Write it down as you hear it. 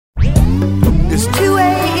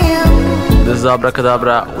is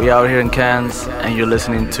Abracadabra. We out here in Cairns, and you're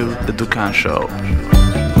listening to The Dukan Show.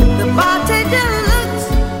 The bartender looks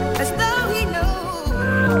as though he knows.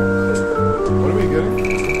 What are we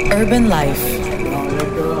getting? Urban life.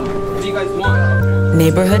 What do you guys want?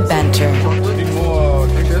 Neighborhood banter. We need more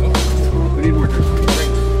chicken. We need more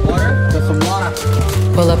chicken. Water? Just some water.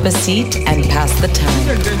 Pull up a seat and pass the time.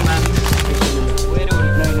 Good, man.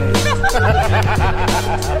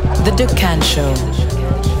 The Dukan Show.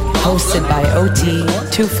 Hosted by OT,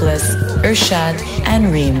 Toothless, Irshad,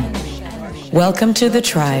 and Reem. Welcome to the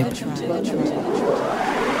tribe.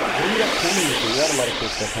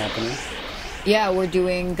 Yeah, we're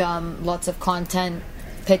doing lots of content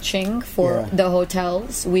pitching for the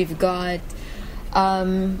hotels. We've got,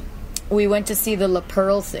 we went to see the La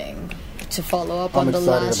Pearl thing to follow up on the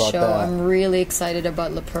last show. That. I'm really excited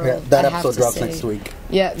about La Pearl. Yeah, that episode drops next week.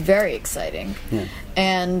 Yeah, very exciting. Yeah.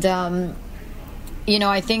 And, you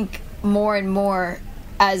know, I think more and more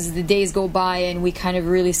as the days go by and we kind of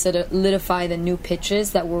really solidify the new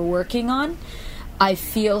pitches that we're working on, I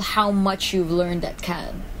feel how much you've learned at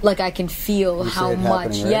Cannes. Like, I can feel how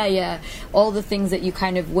much. Right? Yeah. All the things that you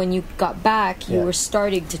kind of, when you got back, you were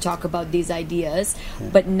starting to talk about these ideas. Yeah.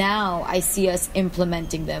 But now I see us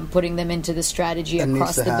implementing them, putting them into the strategy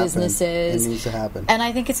across the businesses. It needs to happen. And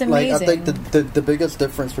I think it's amazing. Like, I think the biggest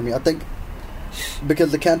difference for me, I think,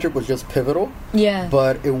 because the Cannes trip was just pivotal. Yeah.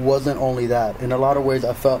 But it wasn't only that. In a lot of ways,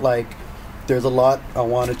 I felt like there's a lot I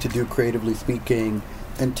wanted to do creatively speaking,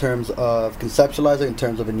 in terms of conceptualizing, in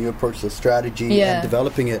terms of a new approach to strategy and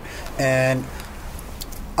developing it. And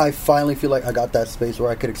I finally feel like I got that space where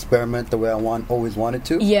I could experiment the way I always wanted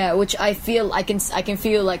to. Yeah, which I feel I can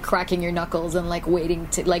feel like cracking your knuckles and like waiting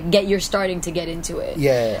to like you're starting to get into it.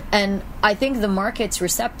 Yeah. And I think the market's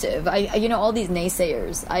receptive. I you know, all these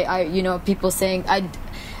naysayers. I you know, people saying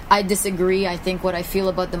I disagree. I think what I feel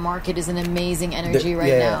about the market is an amazing energy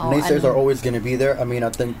right now. Naysayers are always going to be there. I mean, I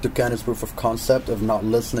think Dukan is proof of concept of not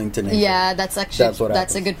listening to naysayers. Yeah, that's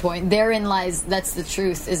a good point. Therein lies, that's the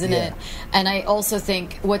truth, isn't it? And I also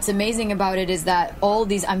think what's amazing about it is that all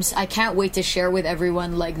these, I can't wait to share with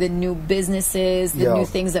everyone like the new businesses, the new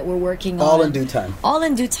things that we're working on. All in due time. All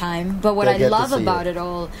in due time. But what I love about it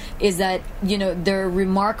all is that, you know, there are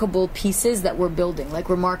remarkable pieces that we're building, like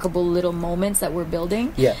remarkable little moments that we're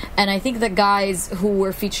building. Yeah. And I think the guys who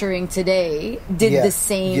we're featuring today did the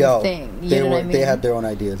same thing. You know what I mean? They had their own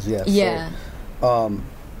ideas, yes. Yeah. So,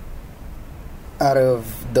 out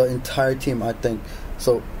of the entire team, I think,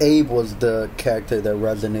 so Abe was the character that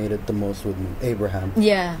resonated the most with me, Abraham.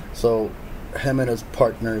 Yeah. So him and his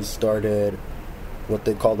partners started what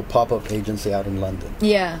they call the pop-up agency out in London.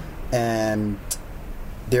 Yeah. And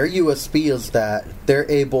their USP is that they're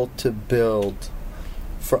able to go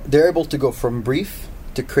from brief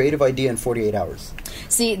to creative idea in 48 hours.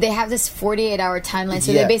 See, they have this 48-hour timeline,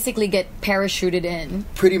 so they basically get parachuted in.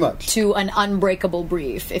 Pretty much. To an unbreakable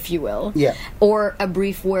brief, if you will. Yeah. Or a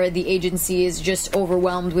brief where the agency is just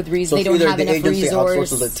overwhelmed with reasons. So they don't have enough resources. So the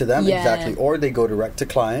agency outsources it to them, exactly. Or they go direct to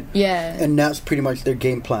client. Yeah. And that's pretty much their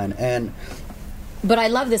game plan. But I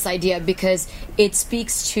love this idea because it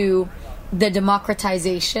speaks to the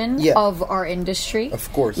democratization of our industry. Of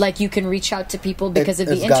course. Like, you can reach out to people because of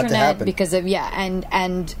the internet, because of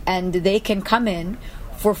and they can come in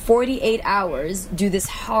for 48 hours, do this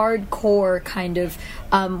hardcore kind of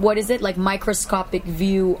what is it, like microscopic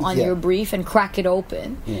view on your brief and crack it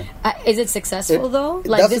open. Is it successful though?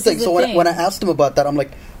 Like, that's the thing. So when I asked him about that, I'm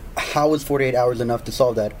like, how is 48 hours enough to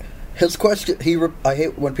solve that? His question, I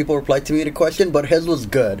hate when people reply to me to a question, but his was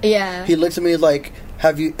good. Yeah. He looks at me like,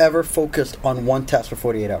 have you ever focused on one task for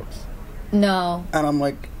 48 hours? No. And I'm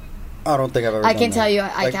like, I don't think I've ever done can that. tell you,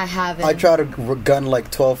 I haven't. I try to gun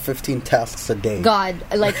like 12, 15 tasks a day. God,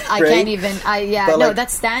 like, I right? can't even, but like,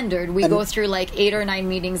 that's standard. We go through like 8 or 9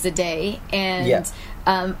 meetings a day, and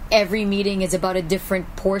every meeting is about a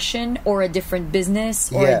different portion or a different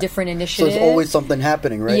business or a different initiative. So there's always something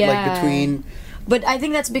happening, right? Like between... But I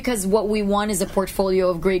think that's because what we want is a portfolio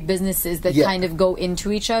of great businesses that kind of go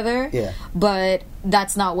into each other. Yeah. But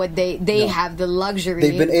that's not what they have the luxury.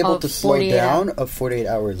 They've been able of to slow down of 48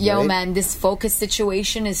 hours. Yo, right? Man, this focus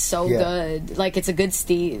situation is so good. Like, it's a good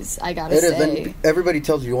steez, I gotta say. It is. And everybody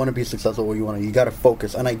tells you want to be successful, what you got to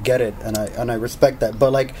focus, and I get it, and I respect that.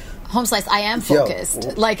 But like, Home Slice, I am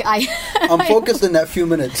focused. I'm focused in that few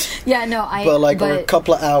minutes. Yeah, no, or a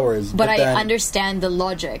couple of hours. But I understand the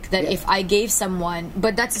logic that if I gave someone,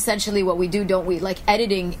 but that's essentially what we do, don't we? Like,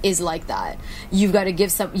 editing is like that. You've got to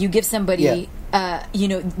give somebody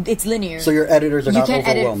it's linear. So your editors are you not can't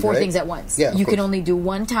edit overwhelmed, 4 right? things at once. Yeah, you of can course. only do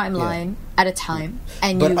one timeline at a time.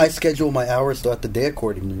 But I schedule my hours throughout the day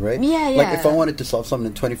accordingly, right? Yeah, Like if I wanted to solve something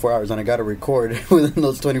in 24 hours and I got to record within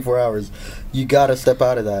those 24 hours, you got to step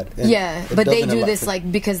out of that. And but they doesn't do allow- this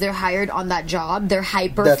because they're hired on that job. They're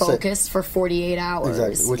hyper That's it. focused for 48 hours.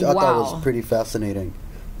 Exactly, which I thought was pretty fascinating.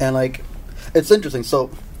 And like, it's interesting. So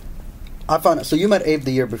I found out. So you met Abe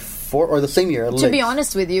the year before, or the same year at To Lynx. be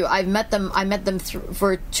honest with you, I met them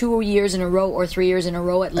for 2 years in a row or 3 years in a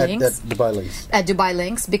row at Lynx. At Dubai Lynx. At Dubai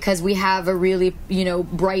Lynx, because we have a really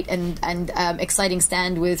bright and exciting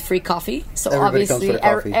stand with free coffee. So Everybody comes obviously for the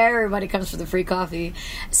coffee. everybody comes for the free coffee.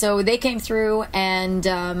 So they came through, and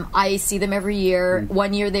I see them every year.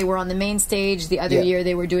 1 year they were on the main stage, the other Yeah. year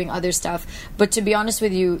they were doing other stuff. But to be honest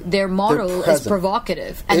with you, their model is present.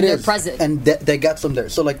 provocative, and It they're is. present. And they got some there.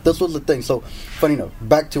 So like, this was the thing. So funny note,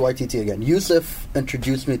 back to YTT again. Yusuf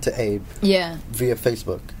introduced me to Abe yeah. via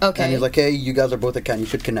Facebook. Okay. And he's like, hey, you guys are both at Cannes, you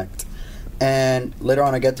should connect. And later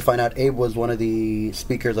on I get to find out Abe was one of the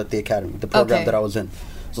speakers at the Academy, the program Okay. that I was in. So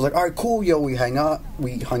I was like, all right, cool, yo, we hung out,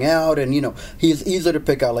 and he's easy to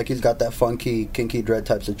pick out. Like, he's got that funky, kinky dread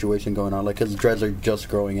type situation going on. Like, his dreads are just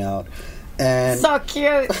growing out. And So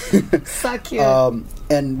cute. So cute.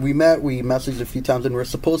 and we messaged a few times, and we were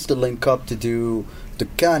supposed to link up to do the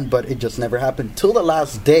Cannes, but it just never happened till the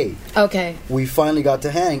last day. Okay. We finally got to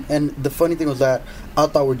hang, and the funny thing was that I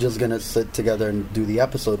thought we are just gonna sit together and do the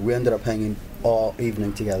episode. We ended up hanging all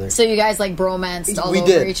evening together. So you guys bromanced all We over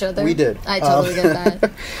did. each other? We did. I totally get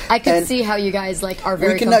that. I could and see how you guys are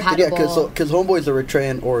very we connected, compatible. because Homeboy's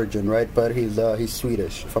Eritrean origin, right? But he's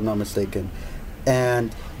Swedish, if I'm not mistaken.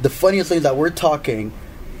 And the funniest thing is that we're talking,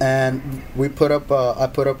 and I put up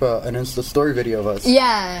an Insta story video of us.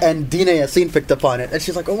 Yeah. And Dina Yassin picked up on it, and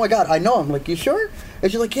she's like, "Oh my God, I know him." I'm like, "You sure?"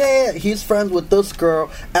 And she's like, "Yeah, he's friends with this girl.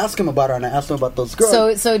 Ask him about her." And I asked him about those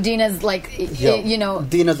girls. So Dina's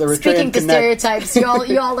Dina's Eritrean speaking to connect. stereotypes,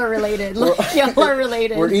 y'all are related. Y'all are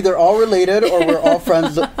related. We're either all related or we're all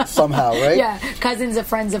friends somehow, right? Yeah, cousins of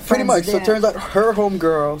friends of Pretty friends. much. So yeah. it turns out her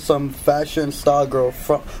homegirl, some fashion style girl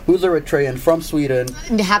who's Eritrean from Sweden,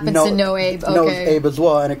 happens to know Abe. Okay. knows Abe as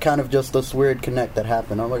well, and it kind of just this weird connect that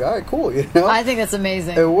happened. I'm like, all right, cool, I think that's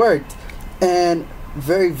amazing. It worked, and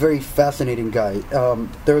very, very fascinating guy.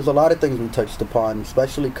 There was a lot of things we touched upon,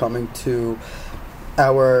 especially coming to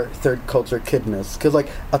our third culture kidness, because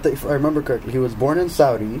if I remember correctly, he was born in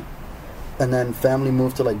Saudi. And then family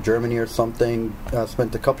moved to Germany or something.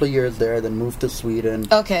 Spent a couple of years there, then moved to Sweden.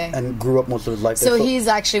 Okay. And grew up most of his life there. So he's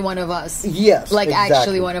actually one of us. Yes, actually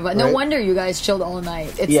exactly, one of us. No right? wonder you guys chilled all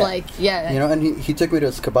night. It's and he took me to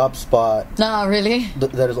his kebab spot. No, really?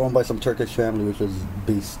 That is owned by some Turkish family, which is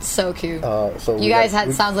beast. So cute. So you guys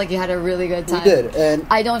sounds like you had a really good time. We did, and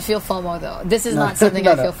I don't feel FOMO though. This is not something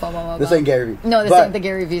I feel FOMO about. This ain't Gary Vee. No, this ain't the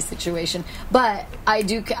Gary Vee situation. But I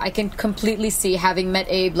can completely see, having met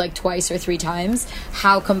Abe twice or 3 times,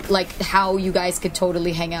 how you guys could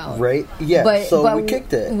totally hang out. Right? Yeah. But we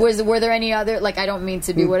kicked it. Were there any other, I don't mean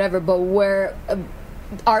to be whatever, but where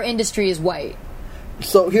our industry is white.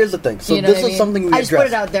 So here's the thing. So you know this what I is mean? something we I addressed. just put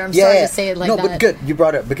it out there. I'm sorry to say it like that. No, but good. You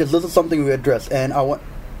brought it up, because this is something we addressed. And I want,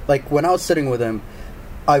 when I was sitting with him,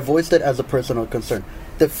 I voiced it as a personal concern.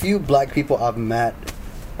 The few black people I've met,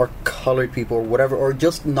 or colored people, or whatever, or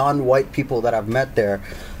just non-white people that I've met there,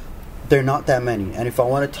 they're not that many. And if I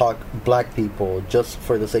want to talk black people, just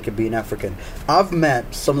for the sake of being African, I've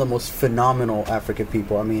met some of the most phenomenal African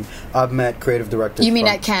people. I mean, I've met creative directors. You mean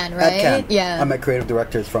at Cannes, right? At Cannes. Yeah. I met creative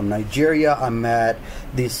directors from Nigeria. I met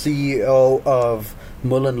the CEO of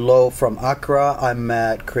Mullen Lowe from Accra. I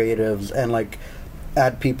met creatives and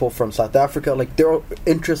ad people from South Africa. They're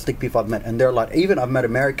interesting people I've met, and they're a lot. Even I've met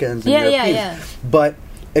Americans and Europeans. Yeah. But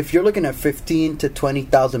if you're looking at 15 to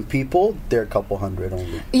 20,000 people, they're a couple hundred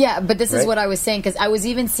only. Yeah, but this is Right? what I was saying, because I was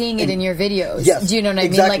even seeing it in your videos. Yes, Do you know what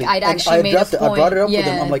exactly. I mean? I'd And actually I made a addressed point. I brought it up with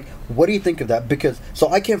him. Yeah. I'm like, what do you think of that? Because, so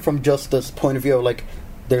I came from just this point of view of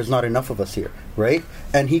there's not enough of us here, right?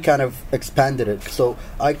 And he kind of expanded it. So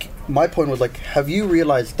my point was have you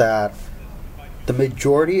realized that the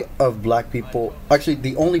majority of black people, actually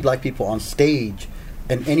the only black people on stage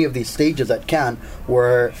in any of these stages at Cannes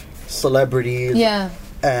were celebrities. Yeah.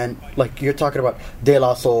 And you're talking about De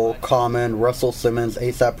La Soul, Common, Russell Simmons,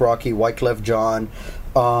 A$AP Rocky, Wyclef Jean,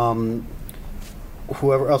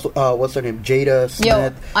 whoever else, what's her name, Jada Smith.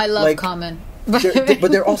 Yo, I love Common.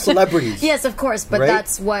 But they're all celebrities. Yes, of course, but right?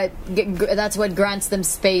 that's what grants them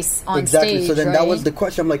space on exactly. stage. So then right? that was the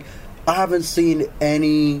question. I'm like, I haven't seen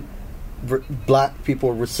any black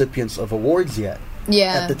people recipients of awards yet.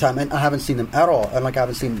 Yeah. At the time, and I haven't seen them at all. And I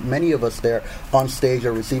haven't seen many of us there on stage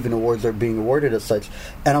or receiving awards or being awarded as such.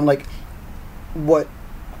 And I'm like, what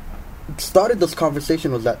started this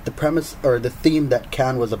conversation was that the premise or the theme that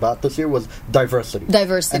Cannes was about this year was diversity.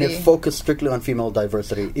 Diversity. And it focused strictly on female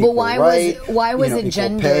diversity. But why was it equal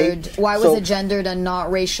gendered? pay. Why was it gendered and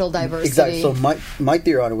not racial diversity? Exactly. So my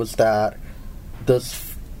theory on it was that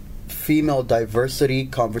this female diversity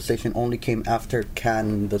conversation only came after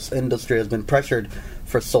Cannes. This industry has been pressured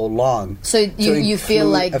for so long. So you feel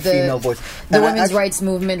like female voice. The women's rights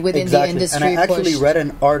movement within the industry. And I actually pushed. read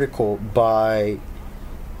an article by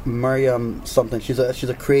Miriam something. She's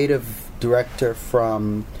a creative director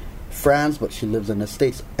from France, but she lives in the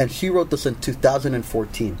States, and she wrote this in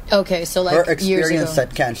 2014. Okay, so like her experience years ago.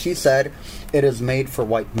 at Cannes. She said it is made for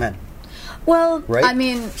white men. Well, right? I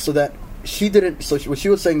mean, so that she didn't. So what she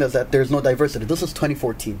was saying is that there's no diversity. This is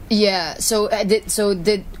 2014. Yeah. So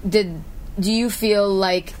do you feel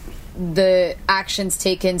like the actions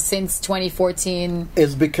taken since 2014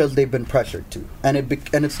 is because they've been pressured to, and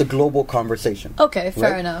it's the global conversation. Okay,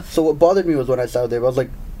 fair right? enough. So what bothered me was when I saw there, I was like,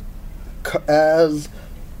 as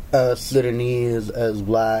Sudanese, as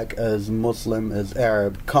black, as Muslim, as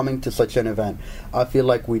Arab, coming to such an event, I feel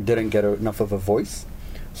like we didn't get enough of a voice.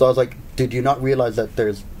 So I was like, did you not realize that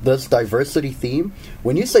there's this diversity theme?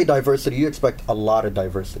 When you say diversity, you expect a lot of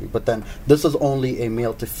diversity. But then this is only a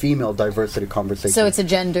male to female diversity conversation. So it's a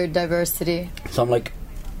gendered diversity. So I'm like,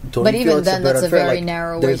 don't but you even feel then, that's a unfair? very like,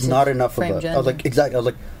 narrow way there's to not enough of frame us. gender. I was like, exactly. I was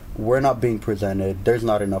like, we're not being presented. There's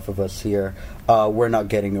not enough of us here. We're not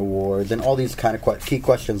getting awards. And all these kind of key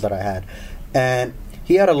questions that I had. And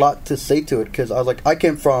he had a lot to say to it because I was like, I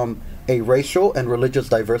came from a racial and religious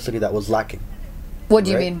diversity that was lacking. What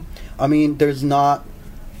do you mean? I mean, there's not,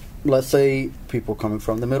 let's say, people coming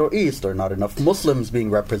from the Middle East, or not enough Muslims being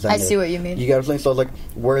represented. I see what you mean. You get what I'm saying? So I was like,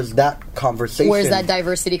 where's that conversation? Where's that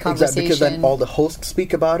diversity conversation? Exactly, because then all the hosts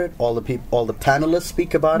speak about it, all the panelists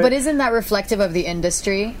speak about it. But isn't that reflective of the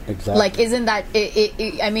industry? Exactly. Like, isn't that?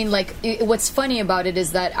 What's funny about it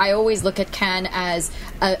is that I always look at Cannes as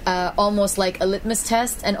almost like a litmus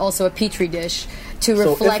test and also a petri dish to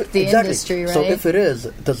reflect the industry, right? So if it is,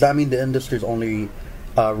 does that mean the industry is only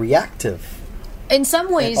reactive? In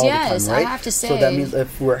some ways, yes, time, right? I have to say. So that means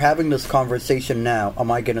if we're having this conversation now,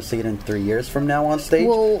 am I going to see it in 3 years from now on stage?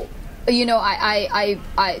 Well, you know,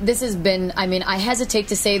 this has been, I mean, I hesitate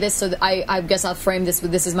to say this, so I guess I'll frame this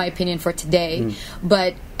with this is my opinion for today.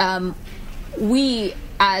 But we,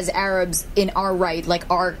 as Arabs in our right,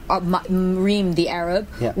 like our Reem the Arab,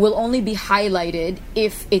 will only be highlighted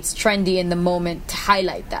if it's trendy in the moment to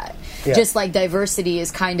highlight that. Yeah. Just like diversity is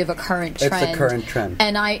kind of a current trend. It's a current trend.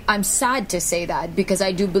 And I'm sad to say that because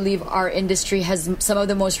I do believe our industry has some of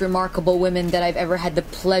the most remarkable women that I've ever had the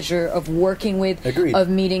pleasure of working with, of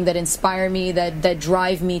meeting, that inspire me, that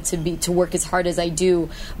drive me to work as hard as I do.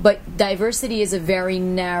 But diversity is a very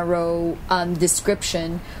narrow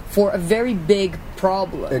description for a very big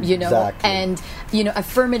problem, you know, and, you know,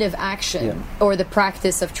 affirmative action or the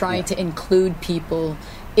practice of trying to include people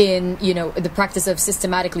in, you know, the practice of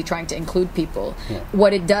systematically trying to include people.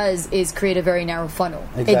 What it does is create a very narrow funnel.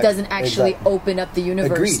 It doesn't actually open up the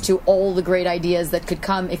universe to all the great ideas that could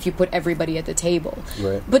come if you put everybody at the table.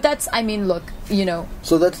 Right. But that's, I mean, look, you know.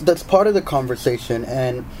 So that's part of the conversation,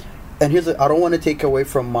 and here's I don't want to take away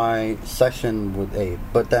from my session with Abe,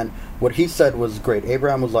 but then what he said was great.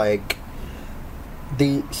 Abraham was like,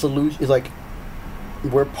 the solution is like,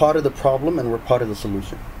 we're part of the problem and we're part of the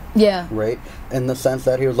solution. Yeah. Right? In the sense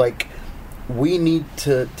that he was like, we need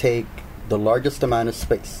to take the largest amount of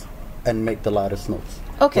space and make the loudest notes.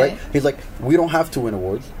 Okay. Right? He's like, we don't have to win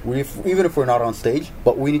awards, even if we're not on stage,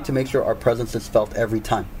 but we need to make sure our presence is felt every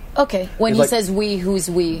time. Okay. When he says we, who's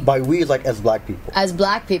we? By we is like as black people. As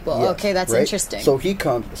black people. Yes, okay, that's right? interesting.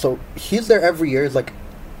 So he's there every year. He's like,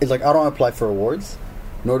 I don't apply for awards,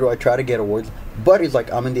 nor do I try to get awards. But he's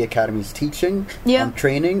like, I'm in the academies teaching, I'm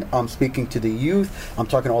training, I'm speaking to the youth, I'm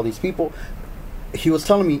talking to all these people. He was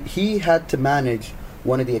telling me he had to manage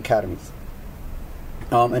one of the academies.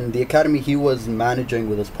 And the academy he was managing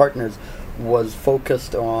with his partners was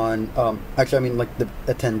focused on, like the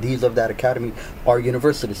attendees of that academy are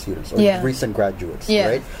university students or recent graduates,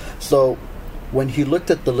 right? So when he looked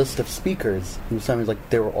at the list of speakers, he was telling me like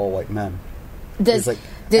they were all white men.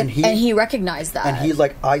 And he recognized that. And he's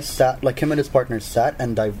like, I sat, like him and his partners sat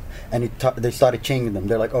and they started changing them.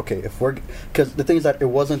 They're like, okay, because the thing is that it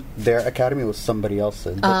wasn't their academy, it was somebody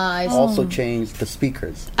else's. They also changed the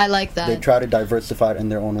speakers. I like that. They try to diversify it in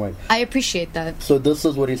their own way. I appreciate that. So this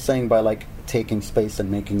is what he's saying by like taking space and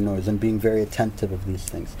making noise and being very attentive of these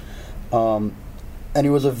things. And it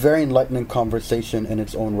was a very enlightening conversation in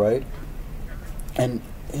its own right. And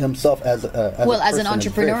himself as an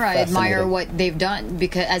entrepreneur, I admire fascinating. what they've done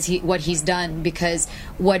because what he's done, because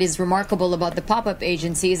what is remarkable about the pop-up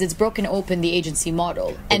agency is it's broken open the agency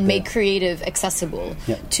model and made creative accessible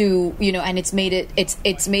to, you know, and it's made it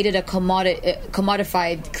a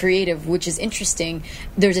commodified creative, which is interesting.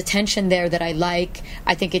 There's a tension there that I like.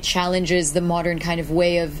 I think it challenges the modern kind of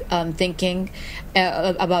way of thinking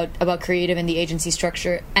about creative and the agency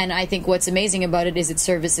structure. And I think what's amazing about it is it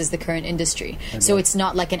services the current industry. So it's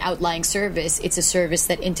not like an outlying service. It's a service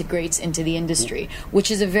that integrates into the industry,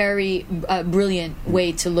 which is a very brilliant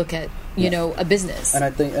way to look at, you know, a business. And I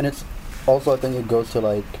think it goes to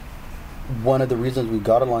like, one of the reasons we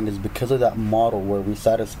got along is because of that model where we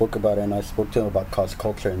sat and spoke about it, and I spoke to him about cause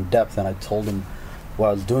culture in depth, and I told him what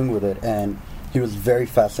I was doing with it, and he was very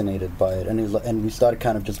fascinated by it, and we started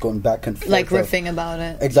kind of just going back and forth, like riffing about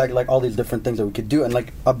it. Exactly, like all these different things that we could do, and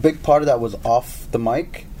like a big part of that was off the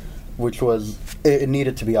mic, which was it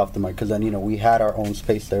needed to be off the mic because then, you know, we had our own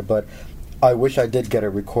space there. But I wish I did get it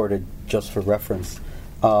recorded just for reference.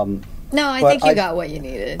 No, I think you got what you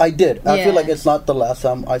needed. I did. I feel like it's not the last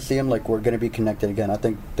time I see him. Like, we're going to be connected again. I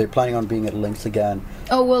think they're planning on being at Links again.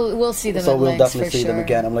 Oh, we'll see them. So at we'll Links definitely for see sure. them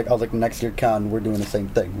again. I was like, next year, we're doing the same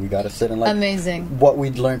thing. We got to sit and like amazing what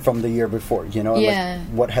we'd learned from the year before. You know, and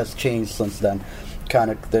like what has changed since then,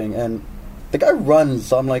 kind of thing. And the guy runs,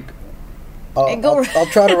 so I'm like, I'll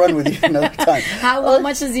try to run with you another time. How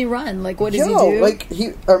much does he run? Like, what does he do? Like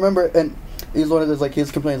I remember, and he's one of those, like,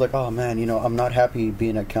 he's complaining, like, oh man, you know, I'm not happy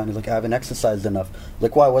being at county. He's like, I haven't exercised enough.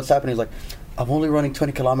 Like, why? What's happening? He's like, I'm only running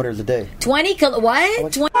 20 kilometers a day. 20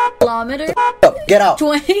 what? 20 kilometers? Get out.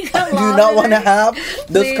 20 kilometers? I do not want to have this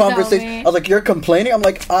Please conversation. help me. I was like, you're complaining? I'm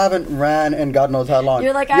like, I haven't ran in God knows how long.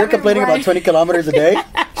 You're like, you're complaining about 20 kilometers a day?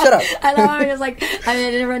 Shut up. I know, I'm just like, I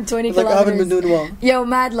didn't run 20 kilometers. Like, I haven't been doing well. Yo,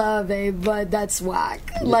 mad love, babe, but that's whack.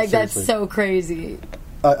 Yeah, like, seriously. that's so crazy.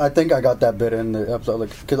 I think I got that bit in the episode,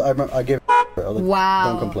 like, because I gave I was like,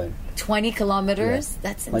 Wow. don't complain. 20 kilometers? Yeah.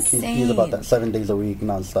 That's Like, insane. he's about that 7 days a week,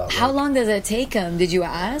 nonstop. How like, long does it take him? Did you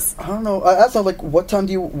ask? I don't know. I asked him, like,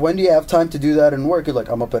 when do you have time to do that and work? He's like,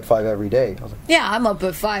 I'm up at 5 every day. I was like, Yeah, I'm up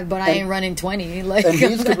at 5, but I ain't running 20. Like, and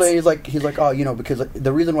he's complaining. He's like, oh, you know, because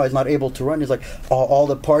the reason why he's not able to run is like all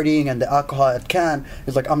the partying and the alcohol at Cannes.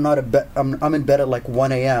 He's like, I'm in bed at like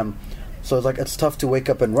 1 a.m. So it's like, it's tough to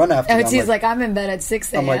wake up and run after. He's like, I'm in bed at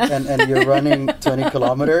 6 a.m. I'm like, and you're running 20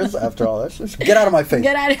 kilometers after all that. Just get out of my face.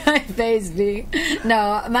 Get out of my face, B.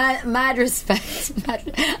 No, mad respect.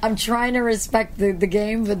 I'm trying to respect the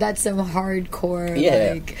game, but that's some hardcore.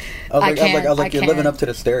 Yeah. Like, I was like, you're living up to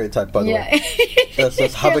the stereotype, by the way. That's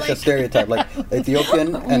Habesha like, stereotype, like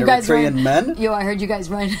Ethiopian and Eritrean men. Yo, I heard you guys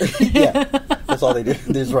run. Yeah, that's all they do.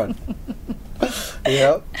 They just run.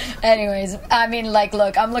 Yeah. Anyways, I mean, like,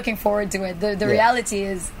 look, I'm looking forward to it. The reality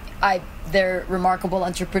is, they're remarkable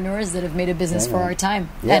entrepreneurs that have made a business for our time,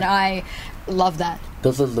 and I love that.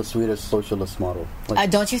 This is the Swedish socialist model.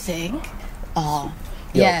 Like, Don't you think? Oh,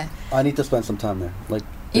 yo, yeah. I need to spend some time there. Like,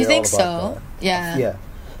 You think all about so? that. Yeah. Yeah.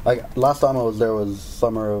 Like, last time I was there was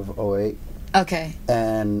summer of 08. Okay.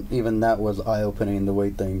 And even that was eye-opening, the way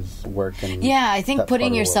things work. And yeah, I think that putting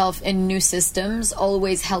part of the yourself in new systems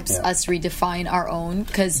always helps us redefine our own.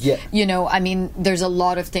 Because, you know, I mean, there's a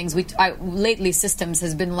lot of things. Lately, systems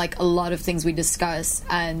has been like a lot of things we discuss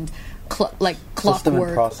and like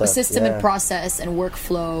clockwork, system and process and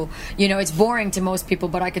workflow. You know, it's boring to most people,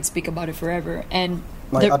 but I could speak about it forever. And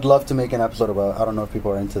like, I'd love to make an episode about it. I don't know if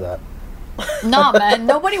people are into that. Nah, man,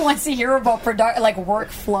 nobody wants to hear about like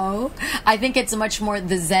workflow. I think it's much more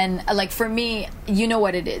the zen. Like, for me, you know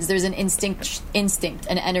what it is. There's an instinct,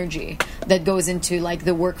 an energy that goes into like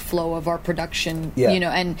the workflow of our production. You know,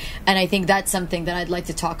 and I think that's something that I'd like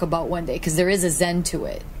to talk about one day, because there is a zen to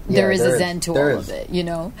it. There is a zen to all of it, you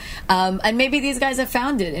know. And maybe these guys have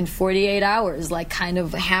found it in 48 hours, like kind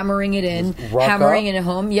of hammering it in, hammering it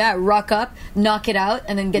home. Yeah, rock up, knock it out,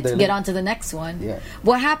 and then get on to the next one. Yeah.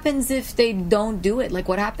 What happens if they don't do it? Like,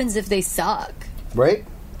 what happens if they suck? Right?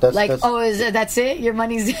 That's it? Your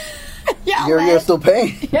money's... Yeah, you're still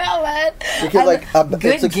paying. Yeah, man. Because like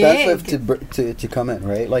it's expensive to come in,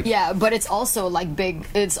 right? Like, yeah, but it's also like big.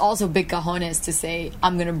 It's also big cojones to say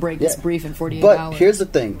I'm going to break this brief in 48 but hours. But here's the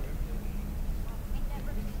thing: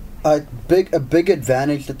 a big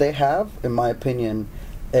advantage that they have, in my opinion,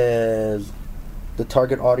 is the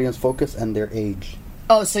target audience focus and their age.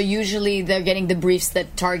 Oh, so usually they're getting the briefs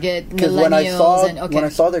that target millennials. Because when I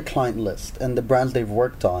saw their client list and the brands they've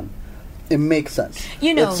worked on, it makes sense.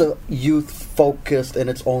 You know, it's a youth focused in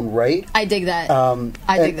its own right. I dig that.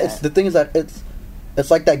 I dig that. The thing is that It's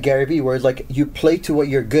like that Gary Vee, where it's like you play to what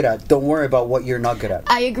you're good at. Don't worry about what you're not good at.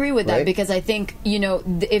 I agree with that Right? because I think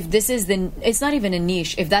if this is it's not even a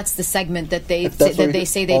niche. If that's the segment that they If that's what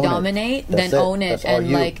say you- they own it. dominate, That's then it. own it. That's all And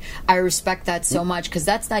you. like I respect that so much because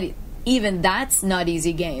that's not even that's not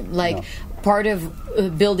easy game. Like No. part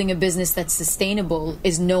of building a business that's sustainable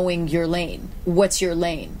is knowing your lane. What's your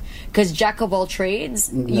lane? Because jack of all trades,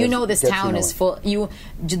 you know this gets you town is nowhere. full.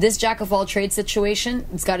 This jack of all trades situation,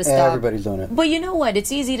 it's got to stop. Everybody's doing it. But you know what? It's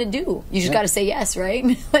easy to do. You just got to say yes,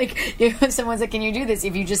 right? Like, if someone's like, "Can you do this?"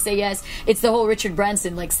 If you just say yes, it's the whole Richard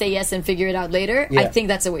Branson, like, say yes and figure it out later. I Yeah. think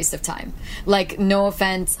that's a waste of time. Like, no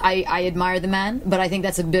offense, I admire the man, but I think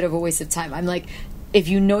that's a bit of a waste of time. I'm like, if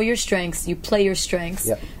you know your strengths, you play your strengths,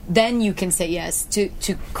 Yeah. then you can say yes to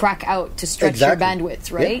crack out, to stretch Exactly. your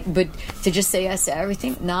bandwidth, right? Yeah. But to just say yes to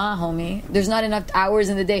everything, nah, homie. There's not enough hours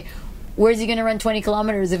in the day. Where's he going to run 20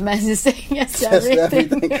 kilometers if man's just saying yes to Yes to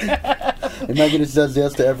everything? Imagine he says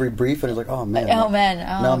yes to every brief, and he's like, "Oh man, Oh man,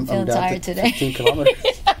 now I'm feeling down tired to today. 15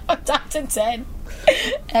 kilometers." I'm down to 10.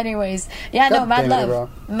 Anyways, yeah, no, God mad damn it, love,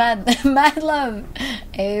 mad love,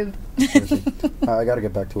 Abe. I gotta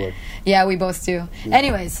get back to work. Yeah, we both do.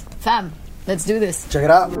 Anyways, fam, let's do this. Check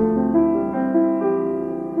it out.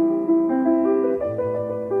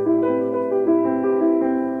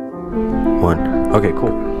 One. Okay,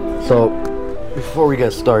 cool. So, before we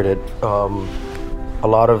get started, a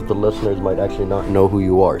lot of the listeners might actually not know who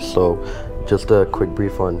you are. So, just a quick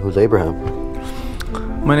brief on who's Abraham.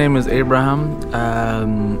 My name is Abraham.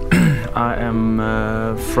 I am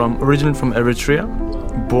originally from Eritrea,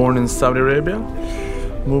 born in Saudi Arabia.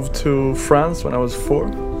 Moved to France when I was 4.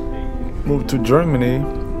 Moved to Germany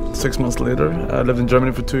 6 months later. I lived in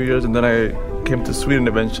Germany for 2 years, and then I came to Sweden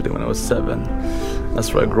eventually when I was 7.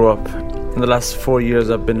 That's where I grew up. In the last 4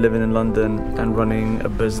 years, I've been living in London and running a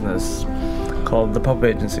business called the Pop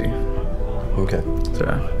Agency. Okay. So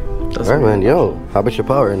yeah, that's All right, me. man. Yo, how about your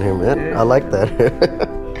power in here, man? I like that.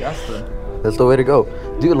 That's the way to go,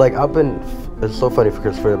 dude. Like it's so funny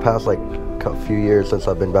because for the past like few years since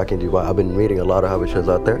I've been back in Dubai, I've been meeting a lot of Habashas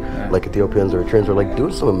out there, like Ethiopians or Eritreans, who are like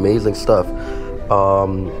doing some amazing stuff.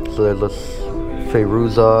 So there's this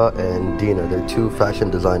Feyruza and Dina. They're 2 fashion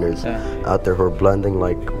designers out there who are blending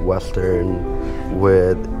like Western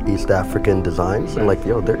with East African designs, and like,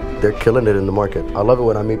 yo, they're killing it in the market. I love it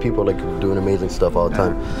when I meet people like doing amazing stuff all the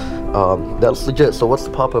time. That's legit. So what's the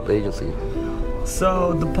pop-up agency?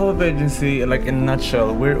 So the pop-up agency, like in a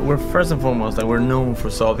nutshell, we're first and foremost, like, we're known for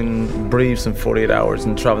solving briefs in 48 hours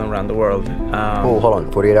and traveling around the world. Oh, hold on,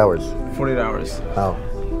 48 hours. 48 hours. Oh.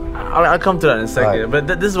 I'll come to that in a second. Right.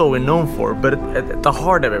 But this is what we're known for. But at the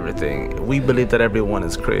heart of everything, we believe that everyone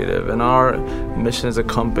is creative, and our mission as a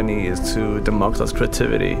company is to democratize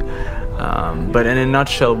creativity. But in a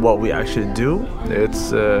nutshell, what we actually do,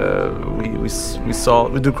 it's we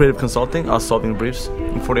do creative consulting, us solving briefs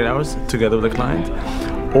in 48 hours together with a client,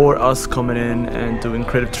 or us coming in and doing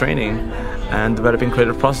creative training and developing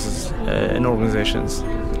creative processes in organizations.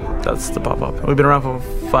 That's the pop-up. We've been around for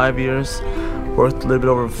 5 years. Worked a little bit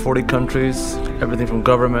over 40 countries, everything from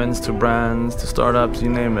governments to brands to startups, you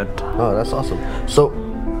name it. Oh, that's awesome. So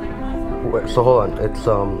hold on. It's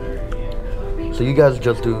so you guys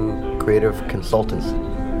just do creative consultancy.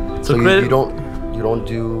 So you don't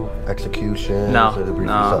do execution. No.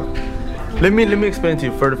 Stuff. Let me explain to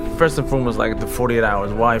you. First and foremost, like the 48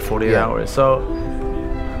 hours. Why 48 hours? So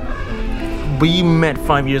we met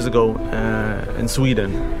 5 years ago in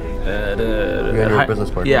Sweden. You and your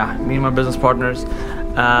business partner? Yeah, me and my business partners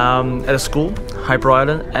at a school, Hyper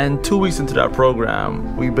Island. And 2 weeks into that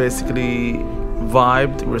program, we basically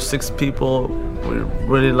vibed. We're 6 people. We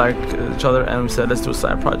really like each other, and we said, let's do a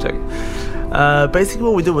side project. Basically,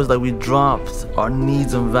 what we did was like we dropped our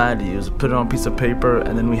needs and values, put it on a piece of paper,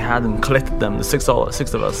 and then we had them, collected them, the six of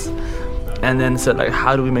us, and then said like,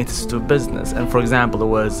 how do we make this into a business? And for example, it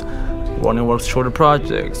was wanting to work shorter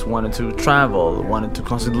projects, wanted to travel, wanted to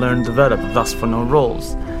constantly learn and develop, thus for no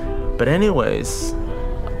roles. But anyways,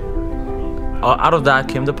 out of that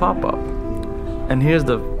came the pop-up. And here's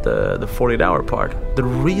the 48-hour part. The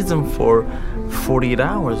reason for 48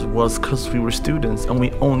 hours was because we were students and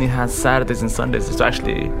we only had Saturdays and Sundays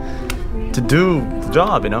to do the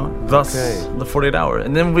job, thus the 48 hour.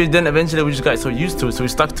 And then eventually we just got so used to it, so we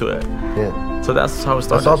stuck to it. Yeah. So that's how it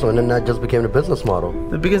started. That's awesome, and then that just became the business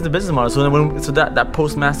model. It became the business model. So that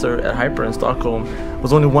postmaster at Hyper in Stockholm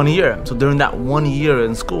was only 1 year. So during that 1 year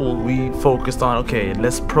in school, we focused on, okay,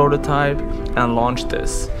 let's prototype and launch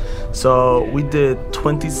this. So we did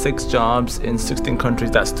 26 jobs in 16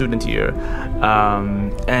 countries that student year,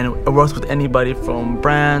 and it worked with anybody from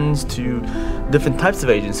brands to different types of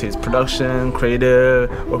agencies, production, creative,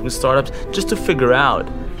 work with startups, just to figure out,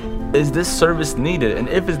 is this service needed? And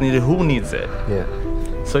if it's needed, who needs it? Yeah.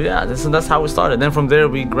 So yeah, that's how we started. Then from there,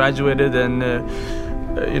 we graduated and,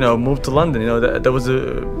 moved to London. That was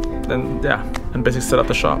and basically set up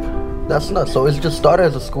the shop. That's nuts. So it's just started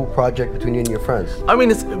as a school project between you and your friends. I mean,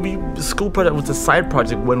 the school project was a side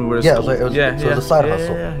project when we were at school. It was a side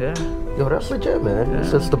hustle. Yeah. Yo, that's legit, man.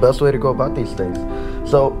 It's just the best way to go about these things.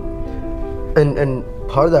 So, and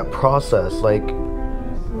part of that process, like,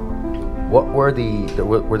 what were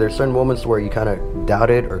were there certain moments where you kind of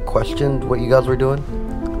doubted or questioned what you guys were doing?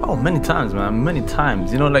 Oh, many times, man. Many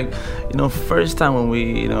times. First time when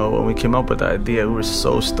we came up with the idea, we were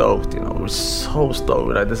so stoked. We were so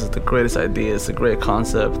stoked. Like, this is the greatest idea. It's a great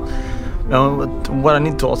concept. Now, what I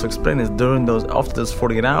need to also explain is after those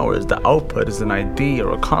 48 hours, the output is an idea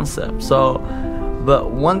or a concept. So,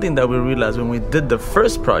 but one thing that we realized when we did the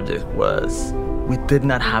first project was we did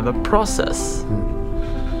not have a process.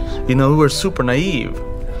 We were super naive.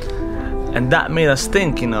 And that made us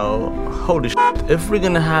think, holy shit, if we're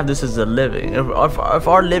going to have this as a living, if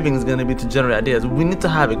our living is going to be to generate ideas, we need to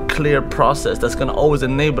have a clear process that's going to always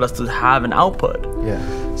enable us to have an output. Yeah.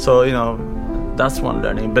 So, that's one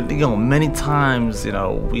learning. But, many times,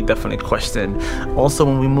 we definitely questioned. Also,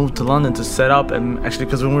 when we moved to London to set up, and actually,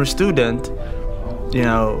 because when we were a student,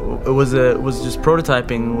 it was just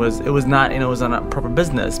prototyping. It was not a proper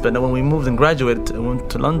business. But when we moved and graduated and went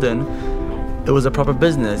to London, it was a proper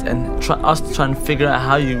business, and us trying to figure out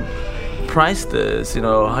how you price this,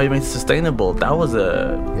 how you make it sustainable. That was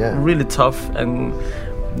really tough, and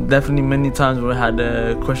definitely many times we had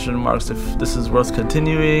question marks if this is worth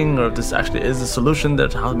continuing or if this actually is a solution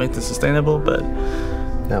that how to make this sustainable. But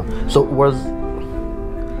yeah. So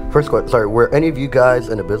first question, sorry, were any of you guys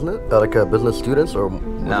in a business, business students, or was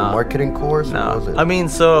it a marketing course? No. What was it? I mean,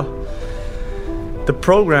 so the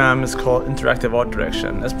program is called Interactive Art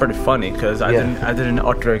Direction. That's pretty funny because I didn't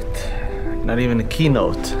art direct, not even a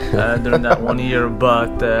keynote during that 1 year.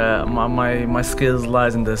 But my skills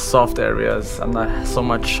lies in the soft areas. I'm not so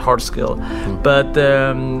much hard skill. But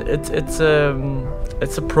it's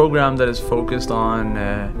a program that is focused on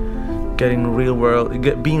being real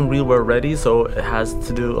world ready. So it has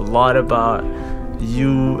to do a lot about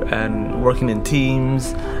you and working in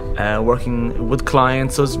teams, working with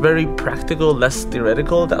clients. So it's very practical, less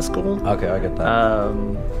theoretical, that school. Okay, I get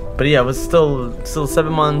that. But yeah, it was still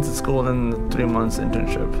 7 months at school and 3 months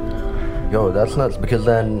internship. Yo, that's nuts, because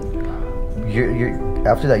then you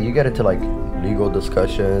after that you get into like legal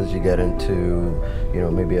discussions, you get into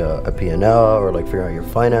maybe a P&L or like figuring out your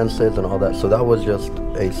finances and all that. So that was just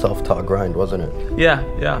a self-taught grind, wasn't it? Yeah,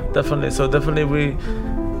 definitely. So definitely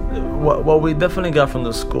what we definitely got from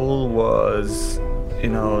the school was,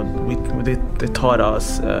 they taught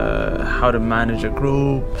us how to manage a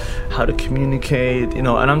group, how to communicate, and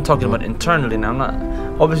I'm talking about internally. Now,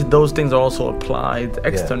 obviously those things are also applied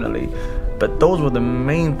externally, but those were the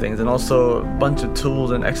main things, and also a bunch of tools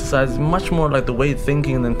and exercises, much more like the way of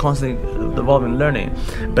thinking and constantly evolving learning.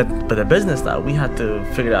 But the business now, we had to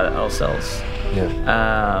figure it out ourselves. Yeah.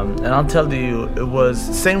 And I'll tell you, it was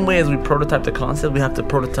the same way as we prototyped the concept, we have to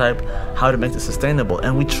prototype how to make it sustainable.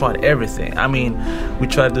 And we tried everything. I mean, we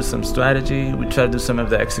tried to do some strategy, we tried to do some of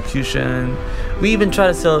the execution. We even tried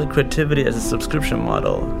to sell creativity as a subscription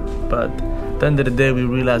model. But at the end of the day, we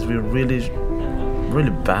realized we were really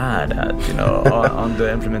bad at, on the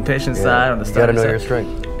implementation side, on the stuff. You gotta know your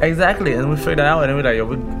strength. Exactly. And we figured it out, and we're like,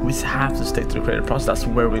 we have to stick to the creative process. That's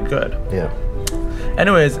where we're good. Yeah.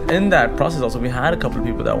 Anyways, in that process also, we had a couple of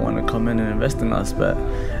people that wanted to come in and invest in us, but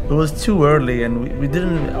it was too early, and we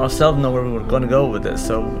didn't ourselves know where we were going to go with this,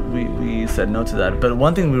 so we said no to that. But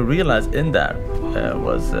one thing we realized in that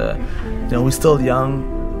was, we're still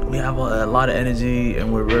young, we have a lot of energy,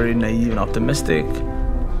 and we're very naive and optimistic,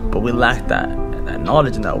 but we lack that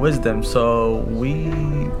knowledge and that wisdom. So we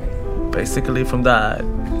basically from that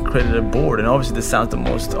created a board, and obviously this sounds the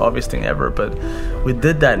most obvious thing ever, but we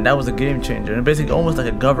did that, and that was a game changer, and basically almost like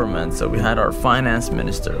a government. So we had our finance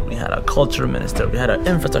minister, we had our culture minister, we had our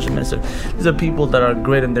infrastructure minister. These are people that are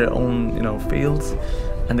great in their own fields,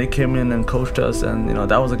 and they came in and coached us, and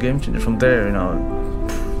that was a game changer from there.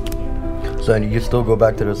 So and you still go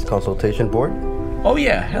back to this consultation board? Oh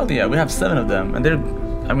yeah, hell yeah, we have 7 of them, and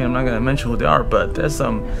I'm not gonna mention who they are, but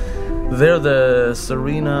they're the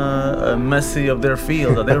Serena Messi of their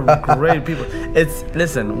field. They're great people.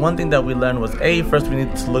 Listen, one thing that we learned was first we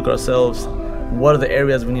need to look ourselves, what are the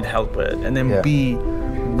areas we need help with, and then B,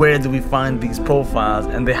 where do we find these profiles,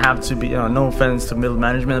 and they have to be, no offense to middle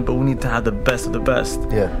management, but we need to have the best of the best.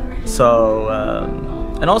 Yeah. So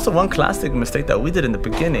And also one classic mistake that we did in the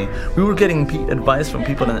beginning, we were getting advice from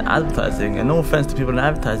people in advertising, and no offense to people in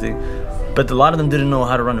advertising, but a lot of them didn't know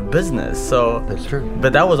how to run a business. So that's true.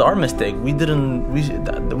 But that was our mistake. We did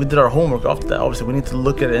our homework after that. Obviously, we need to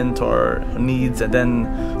look into our needs, and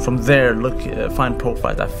then from there find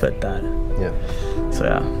profiles that fit that. Yeah. So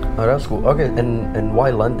yeah. Oh, that's cool. Okay, and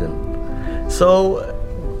why London? So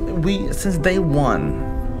since day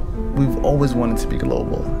one, we've always wanted to be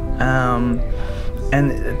global. And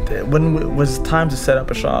when it was time to set up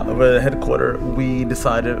a headquarter, we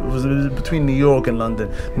decided it was between New York and London.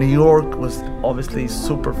 New York was obviously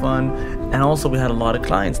super fun, and also we had a lot of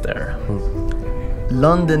clients there.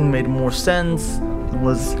 London made more sense. It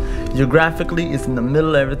was geographically, it's in the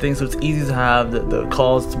middle of everything, so it's easy to have the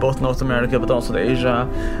calls to both North America, but also to Asia,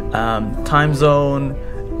 time zone,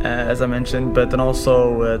 as I mentioned, but then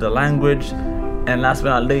also the language, and last but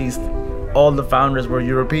not least, all the founders were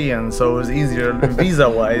European, so it was easier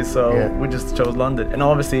visa-wise, so we just chose London. And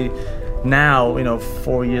obviously, now,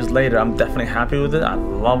 4 years later, I'm definitely happy with it. I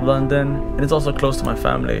love London, and it's also close to my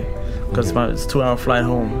family, because it's a 2-hour flight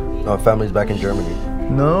home. Oh, family's back in Germany?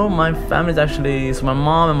 No, my family's actually, so my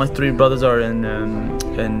mom and my 3 brothers are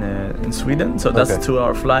in Sweden, so that's a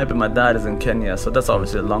 2-hour flight, but my dad is in Kenya, so that's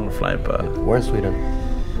obviously a longer flight. But we're in Sweden.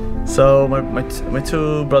 So my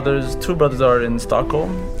two brothers are in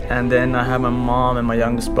Stockholm, and then I have my mom and my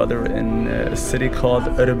youngest brother in a city called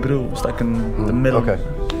Örebro. It's like in the middle. Okay.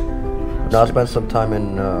 Now I spent some time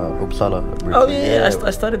in Uppsala. Briefly. Oh yeah.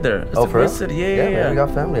 I studied there. It's a great city. Yeah. Man, we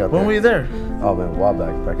got family out there. When were you there? Oh man, a while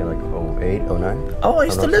back in like 08, 09. Oh, I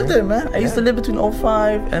used to live there, man. I used to live between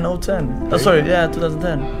 05 and 010.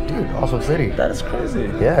 2010. Dude, awesome city. That is crazy.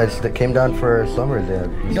 Yeah, it came down for summer there.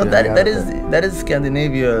 That is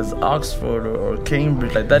Scandinavia's Oxford or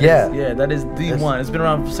Cambridge. Like that is the one. It's been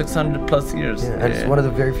around for 600 plus years. Yeah, and it's one of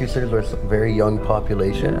the very few cities where it's a very young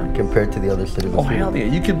population compared to the other cities. Oh hell yeah!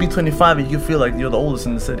 You could be 25 and you feel like you're the oldest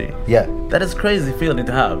in the city. Yeah, that is crazy feeling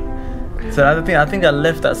to have. So I think I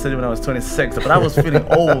left that city when I was 26, but I was feeling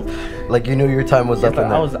old. Like you knew your time was up.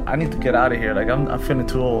 I need to get out of here. Like I'm feeling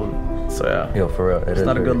too old. So yeah. Yo, for real, it's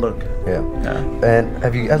not a good look. Yeah. And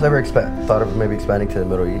have you guys ever thought of maybe expanding to the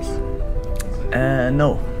Middle East?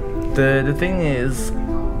 No. The thing is,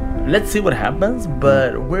 let's see what happens.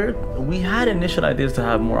 But we had initial ideas to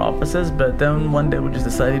have more offices, but then one day we just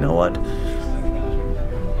decided, you know what?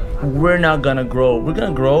 We're not gonna grow. We're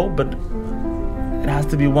gonna grow, but it has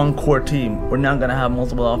to be one core team. We're not gonna have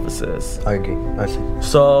multiple offices. I agree. I see.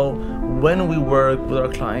 So when we work with our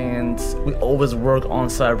clients, we always work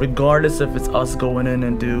on site, regardless if it's us going in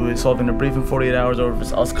and solving a brief in 48 hours or if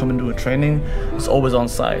it's us coming to a training. It's always on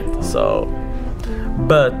site. So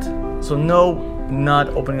no, not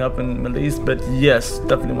opening up in the Middle East, but yes,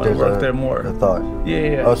 definitely want to work there more. A thought.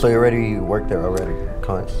 Yeah. Oh, so you already worked there already?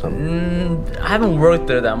 I haven't worked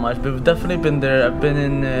there that much, but we've definitely been there. I've been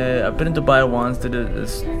in Dubai once, did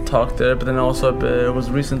this talk there, but then also was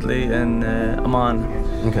recently in Amman.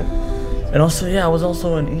 Okay. And also, I was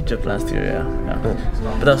also in Egypt last year. Yeah.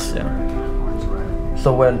 But that's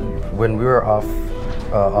So when we were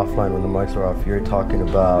offline, when the mics were off, you were talking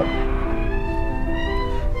about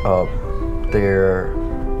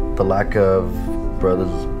the lack of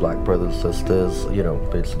black brothers, sisters,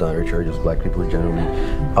 based on our churches, black people generally.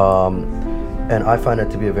 And I find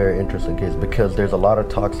it to be a very interesting case because there's a lot of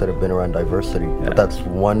talks that have been around diversity, but that's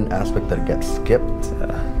one aspect that gets skipped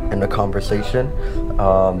in the conversation.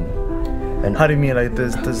 And how do you mean, like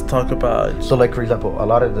this talk about? So, like for example, a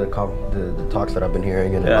lot of the talks that I've been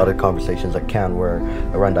hearing and a lot of conversations that were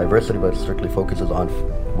around diversity, but it strictly focuses on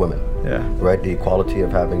women. Yeah. Right. The equality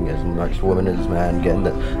of having as much women as men, getting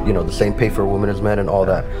the same pay for women as men, and all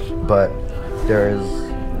that. But there is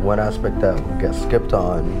one aspect that gets skipped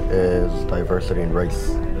on is diversity and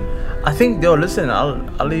race. I think, listen,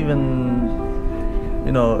 I'll even.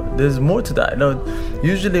 There's more to that.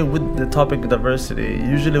 Usually with the topic of diversity,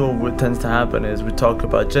 what tends to happen is we talk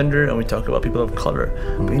about gender and we talk about people of color.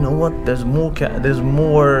 But you know what? There's more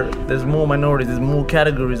minorities. There's more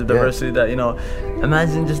categories of diversity that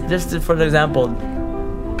Imagine just for example,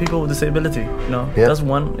 people with disability. That's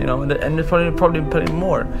one. And there's probably plenty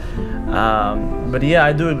more. But yeah,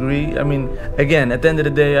 I do agree. I mean, again, at the end of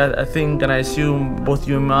the day, I think and I assume both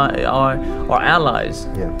you and I are allies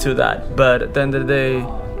to that. But at the end of the day,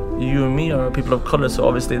 you and me are people of color, so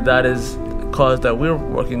obviously that is a cause that we're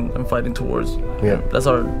working and fighting towards. Yeah, that's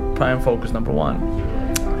our prime focus, number one.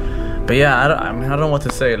 But yeah, I don't know what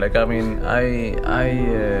to say. Like, I mean, I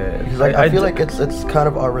feel like it's kind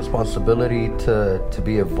of our responsibility to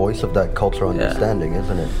be a voice of that cultural understanding,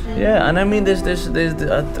 isn't it? Yeah, and I mean, there's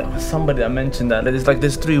somebody that mentioned that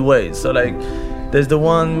there's 3 ways. So like, there's the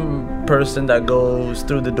one person that goes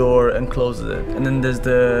through the door and closes it, and then there's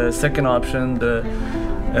the second option,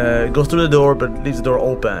 goes through the door but leaves the door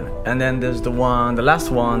open, and then there's the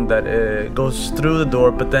last one that goes through the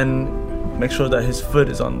door but then makes sure that his foot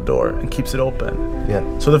is on the door and keeps it open. Yeah.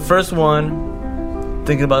 So the first one,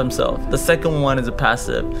 thinking about himself. The second one is a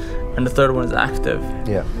passive, and the third one is active.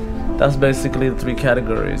 Yeah. That's basically the three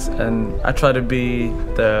categories, and I try to be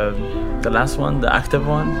the last one, the active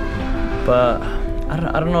one, but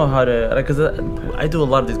I don't know how to, like, 'cause I do a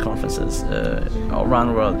lot of these conferences all around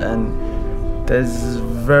the world, and there's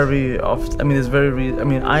very often, I'm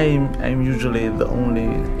usually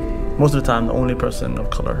most of the time the only person of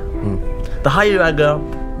color. The higher I go,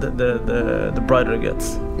 the brighter it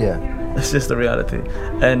gets. Yeah. It's just the reality,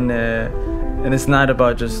 and it's not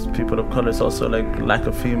about just people of color. It's also like lack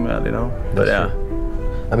of female, you know. But yeah,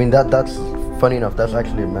 I mean that's funny enough. That's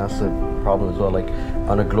actually a massive problem as well, like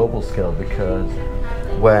on a global scale, because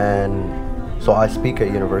I speak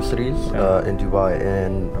at universities in Dubai,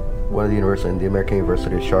 and one of the universities, the American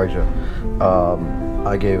University of Sharjah.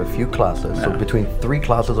 I gave a few classes. So between 3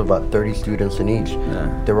 classes of about 30 students in each,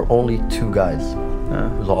 there were only 2 guys.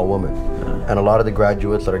 It was all women. And a lot of the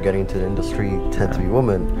graduates that are getting into the industry tend to be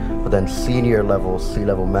women, but then senior level,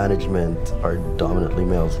 C-level management are dominantly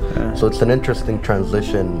males. So it's an interesting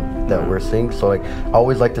transition that we're seeing. So like, I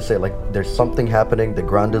always like to say, like, there's something happening, the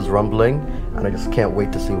ground is rumbling, and I just can't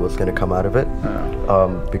wait to see what's going to come out of it.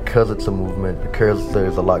 Because it's a movement, because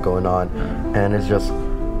there's a lot going on, and it's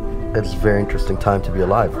a very interesting time to be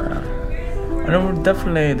alive. I would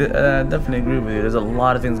definitely agree with you. There's a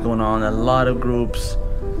lot of things going on, a lot of groups,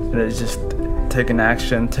 you know, it's just taking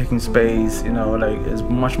action, taking space, you know, like it's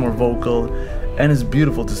much more vocal, and it's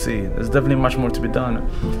beautiful to see. There's definitely much more to be done.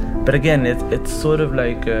 But again, it's sort of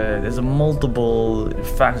like there's a multiple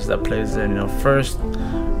factors that plays in, you know. First,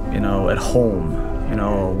 you know, at home, you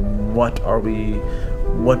know, what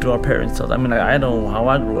do our parents tell us? I mean, like, I know how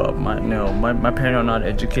I grew up. My parents are not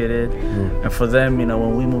educated, and for them, you know,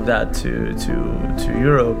 when we moved out to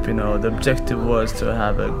Europe, you know, the objective was to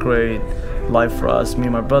have a great life for us, me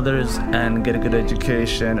and my brothers, and get a good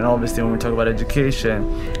education. And obviously, when we talk about education,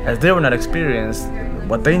 as they were not experienced,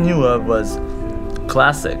 what they knew of was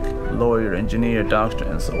classic lawyer, engineer, doctor,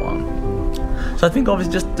 and so on. So I think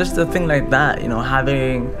obviously just a thing like that, you know,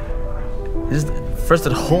 having just first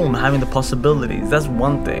at home, having the possibilities, that's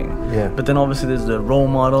one thing. Yeah. But then obviously there's the role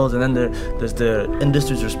models, and then there's the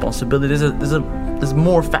industry's responsibility. There's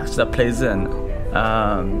more factors that plays in.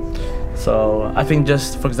 So I think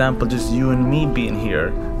just, for example, just you and me being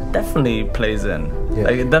here definitely plays in. Yeah.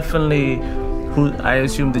 Like, it definitely, I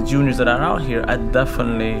assume the juniors that are out here,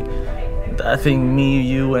 I think me,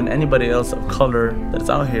 you, and anybody else of color that's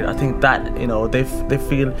out here, I think that, you know, they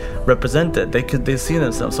feel represented. They see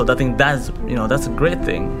themselves. So I think that's a great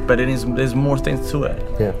thing. But there's more things to it.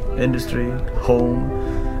 Yeah. Industry, home,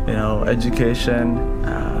 you know, education.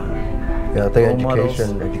 I think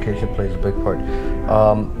education plays a big part.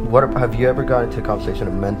 Have you ever gotten into a conversation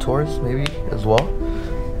of mentors, maybe, as well?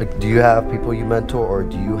 Like, do you have people you mentor, or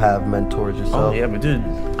do you have mentors yourself? Oh yeah, but dude,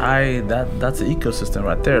 that's an ecosystem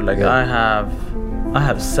right there. Like, I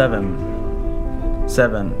have seven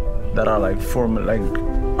that are like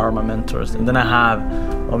are my mentors, and then I have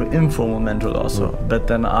informal mentors also. But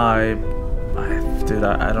then I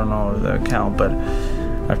don't know the count, but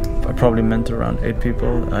I probably mentor around 8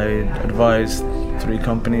 people. I advise 3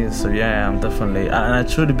 companies. So yeah, I'm definitely, and I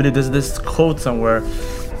truly believe there's this quote somewhere.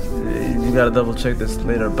 You gotta double check this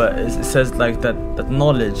later, but it says like that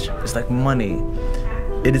knowledge is like money.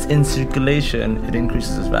 It is in circulation, it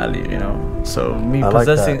increases its value, you know. So me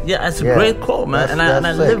possessing, like that. It's a great quote, man, and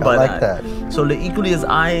I live by that. So like, equally as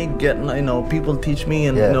I get, you know, people teach me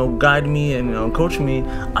and you know, guide me and, you know, coach me,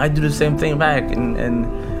 I do the same thing back, and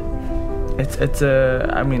I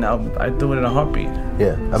do it in a heartbeat.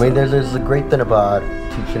 Yeah, I mean, there's a great thing about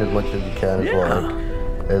teaching as much as you can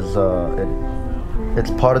as well. It's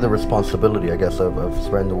part of the responsibility, I guess, of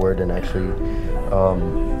spreading the word and actually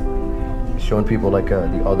showing people like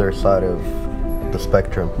the other side of the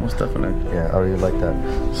spectrum. Most definitely. Yeah, I really like that.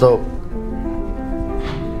 So,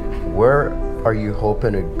 where are you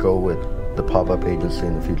hoping to go with the pop-up agency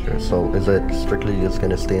in the future? So, is it strictly just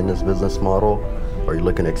going to stay in this business model? Or are you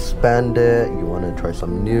looking to expand it? You want to try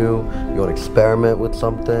something new? You want to experiment with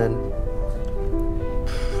something?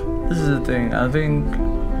 This is the thing. I think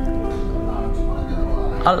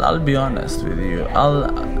I'll be honest with you.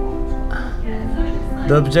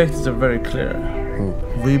 The objectives are very clear.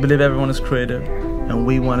 We believe everyone is creative, and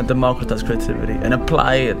we want to democratize creativity and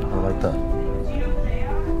apply it. I like that.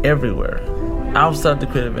 Everywhere, outside the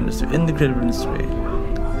creative industry, in the creative industry.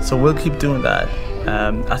 So we'll keep doing that.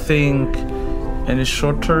 I think in the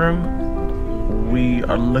short term, we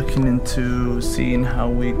are looking into seeing how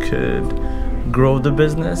we could grow the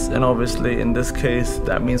business, and obviously in this case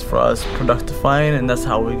that means for us productifying, and that's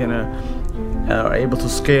how we're gonna are able to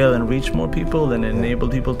scale and reach more people and enable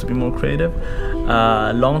people to be more creative.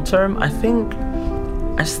 Long term, I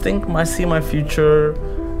see my future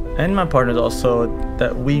and my partners also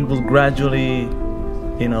that we will gradually,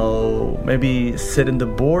 maybe sit in the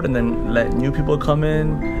board and then let new people come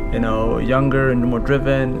in, younger and more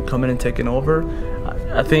driven, come in and taking over.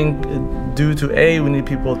 I think due to A, we need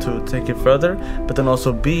people to take it further, but then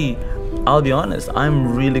also B, I'll be honest,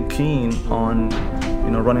 I'm really keen on,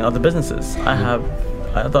 running other businesses. I have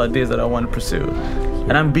other ideas that I want to pursue,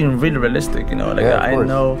 and I'm being really realistic. I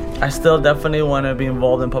know I still definitely want to be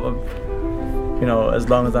involved in pop-up, as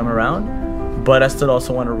long as I'm around, but I still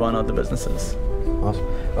also want to run other businesses. Awesome.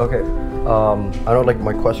 Okay. I know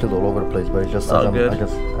my questions all over the place, but it's just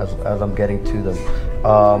as I'm getting to them.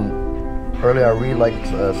 Earlier, I really liked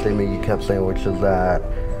a statement you kept saying, which is that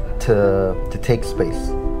to take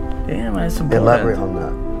space. Yeah, man, it's important. Elaborate on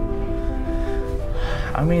that.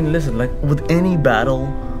 I mean, listen, with any battle,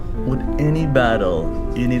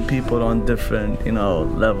 you need people on different,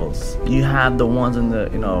 levels. You have the ones in the,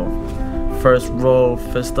 first row,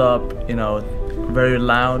 fist up, very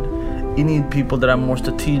loud. You need people that are more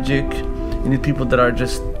strategic. You need people that are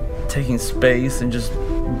just taking space and just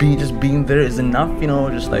being there is enough,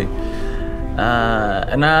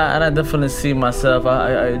 and I definitely see myself.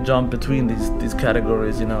 I jump between these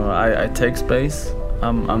categories. I take space.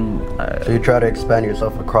 So you try to expand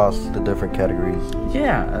yourself across the different categories.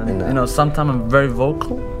 Yeah, and sometimes I'm very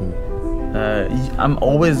vocal. I'm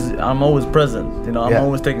always present. I'm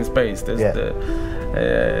always taking space.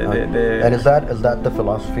 And is that the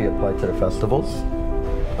philosophy applied to the festivals?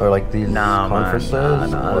 Or these conferences?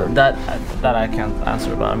 No. That I can't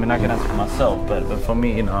answer about. I mean, I can answer for myself, but for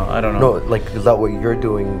me, I don't know. No, is that what you're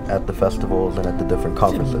doing at the festivals and at the different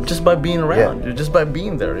conferences? Just by being around, just by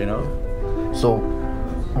being there, So,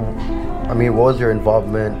 I mean, what was your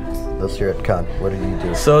involvement this year at Cannes? What did you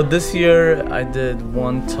do? So this year I did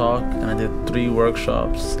 1 talk and I did 3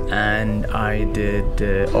 workshops, and I did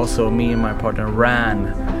also me and my partner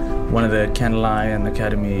ran one of the Cannes Lion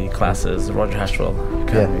Academy classes, Roger Haswell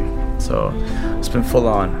Academy. Yeah. So it's been full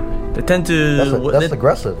on. They tend to... That's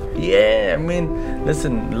aggressive. Yeah, I mean,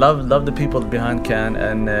 listen, love the people behind Cannes,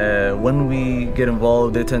 and when we get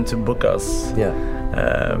involved, they tend to book us. Yeah.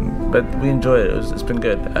 But we enjoy it. It's been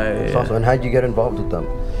good. That's awesome. And how'd you get involved with them?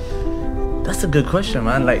 That's a good question,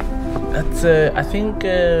 man. That's I think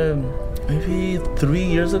maybe 3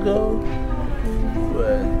 years ago,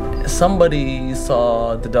 somebody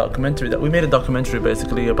saw the documentary that we made. A documentary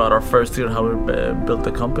basically about our first year, how we built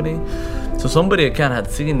the company. So somebody at Cannes had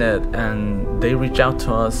seen it, and they reached out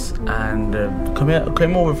to us and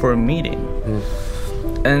came over for a meeting,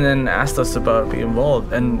 and then asked us about being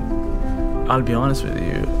involved. And I'll be honest with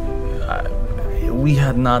you, we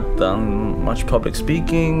had not done much public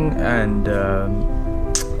speaking, and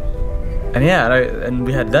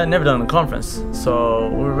we had never done a conference, so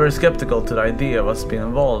we were very skeptical to the idea of us being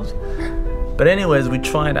involved. But anyways, we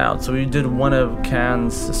tried out. So we did one of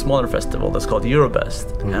Cannes' smaller festival that's called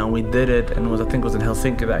Eurobest, and we did it, and I think it was in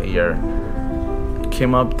Helsinki that year.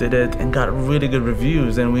 Came up, did it, and got really good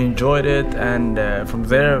reviews, and we enjoyed it. And from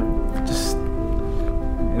there, just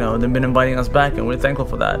they've been inviting us back, and we're thankful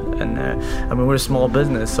for that. And we're a small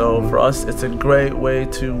business, so for us, it's a great way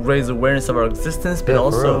to raise awareness of our existence, but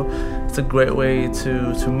also it's a great way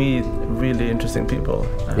to meet really interesting people.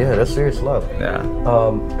 Yeah, that's serious love. Yeah.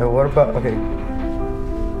 And what about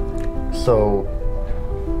so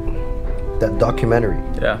that documentary?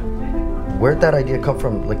 Yeah. Where'd that idea come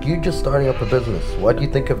from? You just starting up a business. Why do you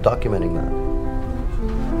think of documenting that?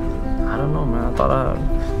 I don't know, man. I thought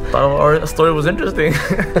our story was interesting.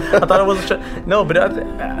 I thought it was no, but at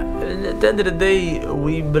the end of the day,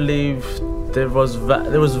 we believed there was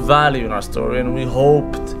value in our story, and we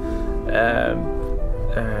hoped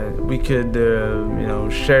we could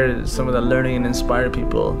share some of that learning and inspire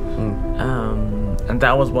people. And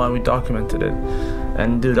that was why we documented it.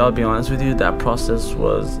 And dude, I'll be honest with you, that process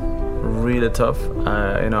was really tough.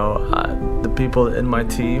 The people in my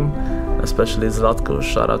team, especially Zlatko,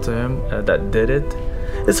 shout out to him, that did it.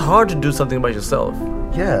 It's hard to do something by yourself.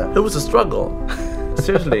 Yeah. It was a struggle.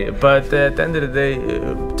 Seriously. But at the end of the day,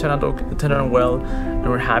 it turned out well, and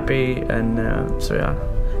we're happy, and so yeah.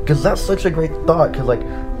 Because that's such a great thought, because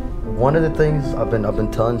one of the things I've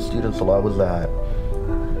been telling students a lot was that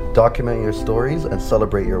document your stories and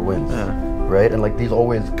celebrate your wins. Yeah. Right? And these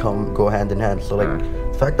always go hand in hand. So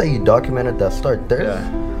the fact that you documented that start,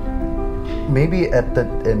 maybe at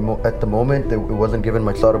the moment it wasn't given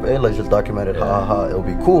much thought of, hey, let's just document it, it'll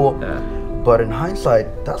be cool. Yeah. But in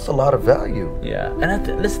hindsight, that's a lot of value. Yeah, and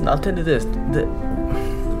listen, I'll tell you this.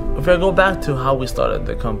 If I go back to how we started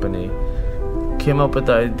the company, came up with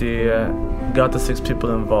the idea, got the 6 people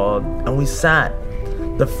involved, and we sat.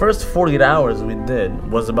 The first 48 hours we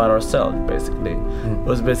did was about ourselves, basically. It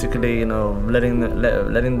was basically, you know, putting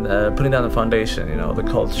down the foundation, you know, the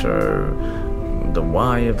culture, the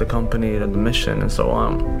why of the company, the mission, and so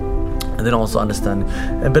on. And then also understand.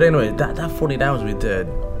 But anyway, that 48 hours we did,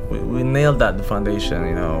 we nailed the foundation,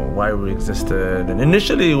 you know, why we existed. And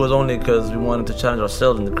initially it was only because we wanted to challenge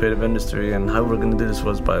ourselves in the creative industry, and how we were going to do this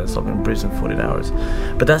was by solving briefs in 48 hours.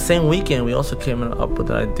 But that same weekend we also came up with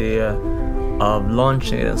the idea of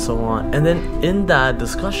launching it and so on. And then in that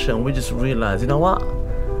discussion we just realized, you know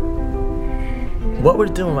what we're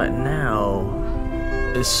doing right now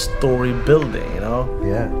is story building, you know.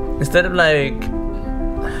 Yeah. Instead of like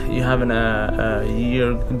you having a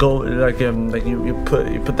year go, like you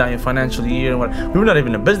put down your financial year and what, we were not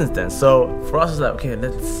even in business then. So for us it's like, okay,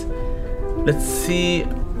 let's see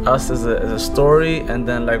us as a story, and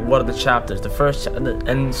then like what are the chapters, the first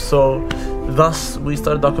and so thus we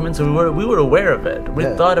started documenting. So we were aware of it. We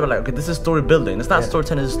thought about like, okay, this is story building. It's not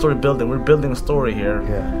storytelling, it's story building. We're building a story here.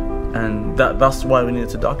 Yeah. And that's why we needed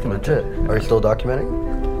to document it. Are you still documenting?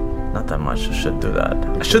 Not that much. I should do that.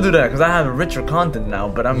 I should do that because I have richer content now.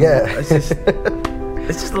 But it's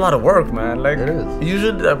just a lot of work, man. Like, it is.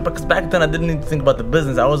 Usually, because back then I didn't need to think about the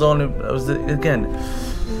business.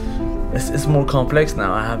 It's more complex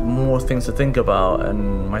now. I have more things to think about,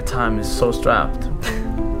 and my time is so strapped.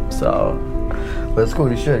 So. But it's cool.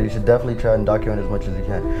 You should definitely try and document as much as you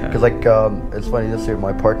can. Because it's funny, this year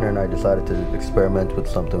my partner and I decided to experiment with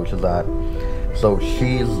something, which is that. So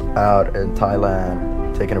she's out in Thailand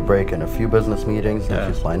taking a break in a few business meetings,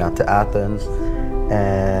 and she's flying out to Athens,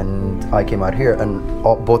 and I came out here, and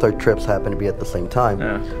both our trips happened to be at the same time.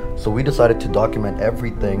 So we decided to document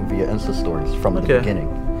everything via Insta stories from the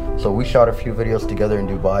beginning. So we shot a few videos together in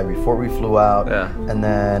Dubai before we flew out, and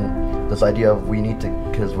then this idea of we need to,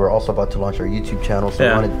 because we're also about to launch our YouTube channel, so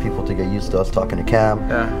we wanted people to get used to us talking to Cam.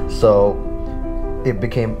 So it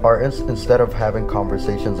became instead of having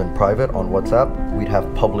conversations in private on WhatsApp, we'd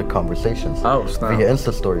have public conversations via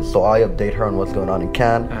Insta stories. So I update her on what's going on in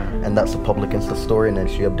Cannes, and that's a public Insta story, and then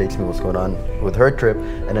she updates me what's going on with her trip,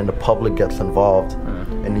 and then the public gets involved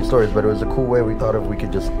in these stories. But it was a cool way. We thought if we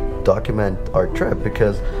could just document our trip,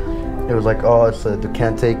 because it was like, it's the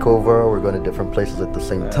Cannes takeover, we're going to different places at the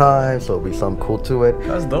same time, so it'll be something cool to it.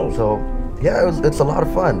 That's dope. So yeah, it's a lot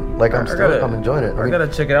of fun. Like I'm enjoying it. I gotta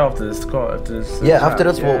check it out after this call. After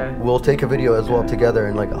this, we'll take a video as well together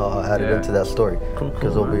and like add it into that story. Cool.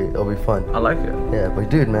 Because it'll be fun. I like it. Yeah, but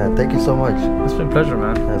dude, man, thank you so much. It's been a pleasure,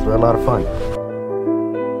 man. It's been a lot of fun.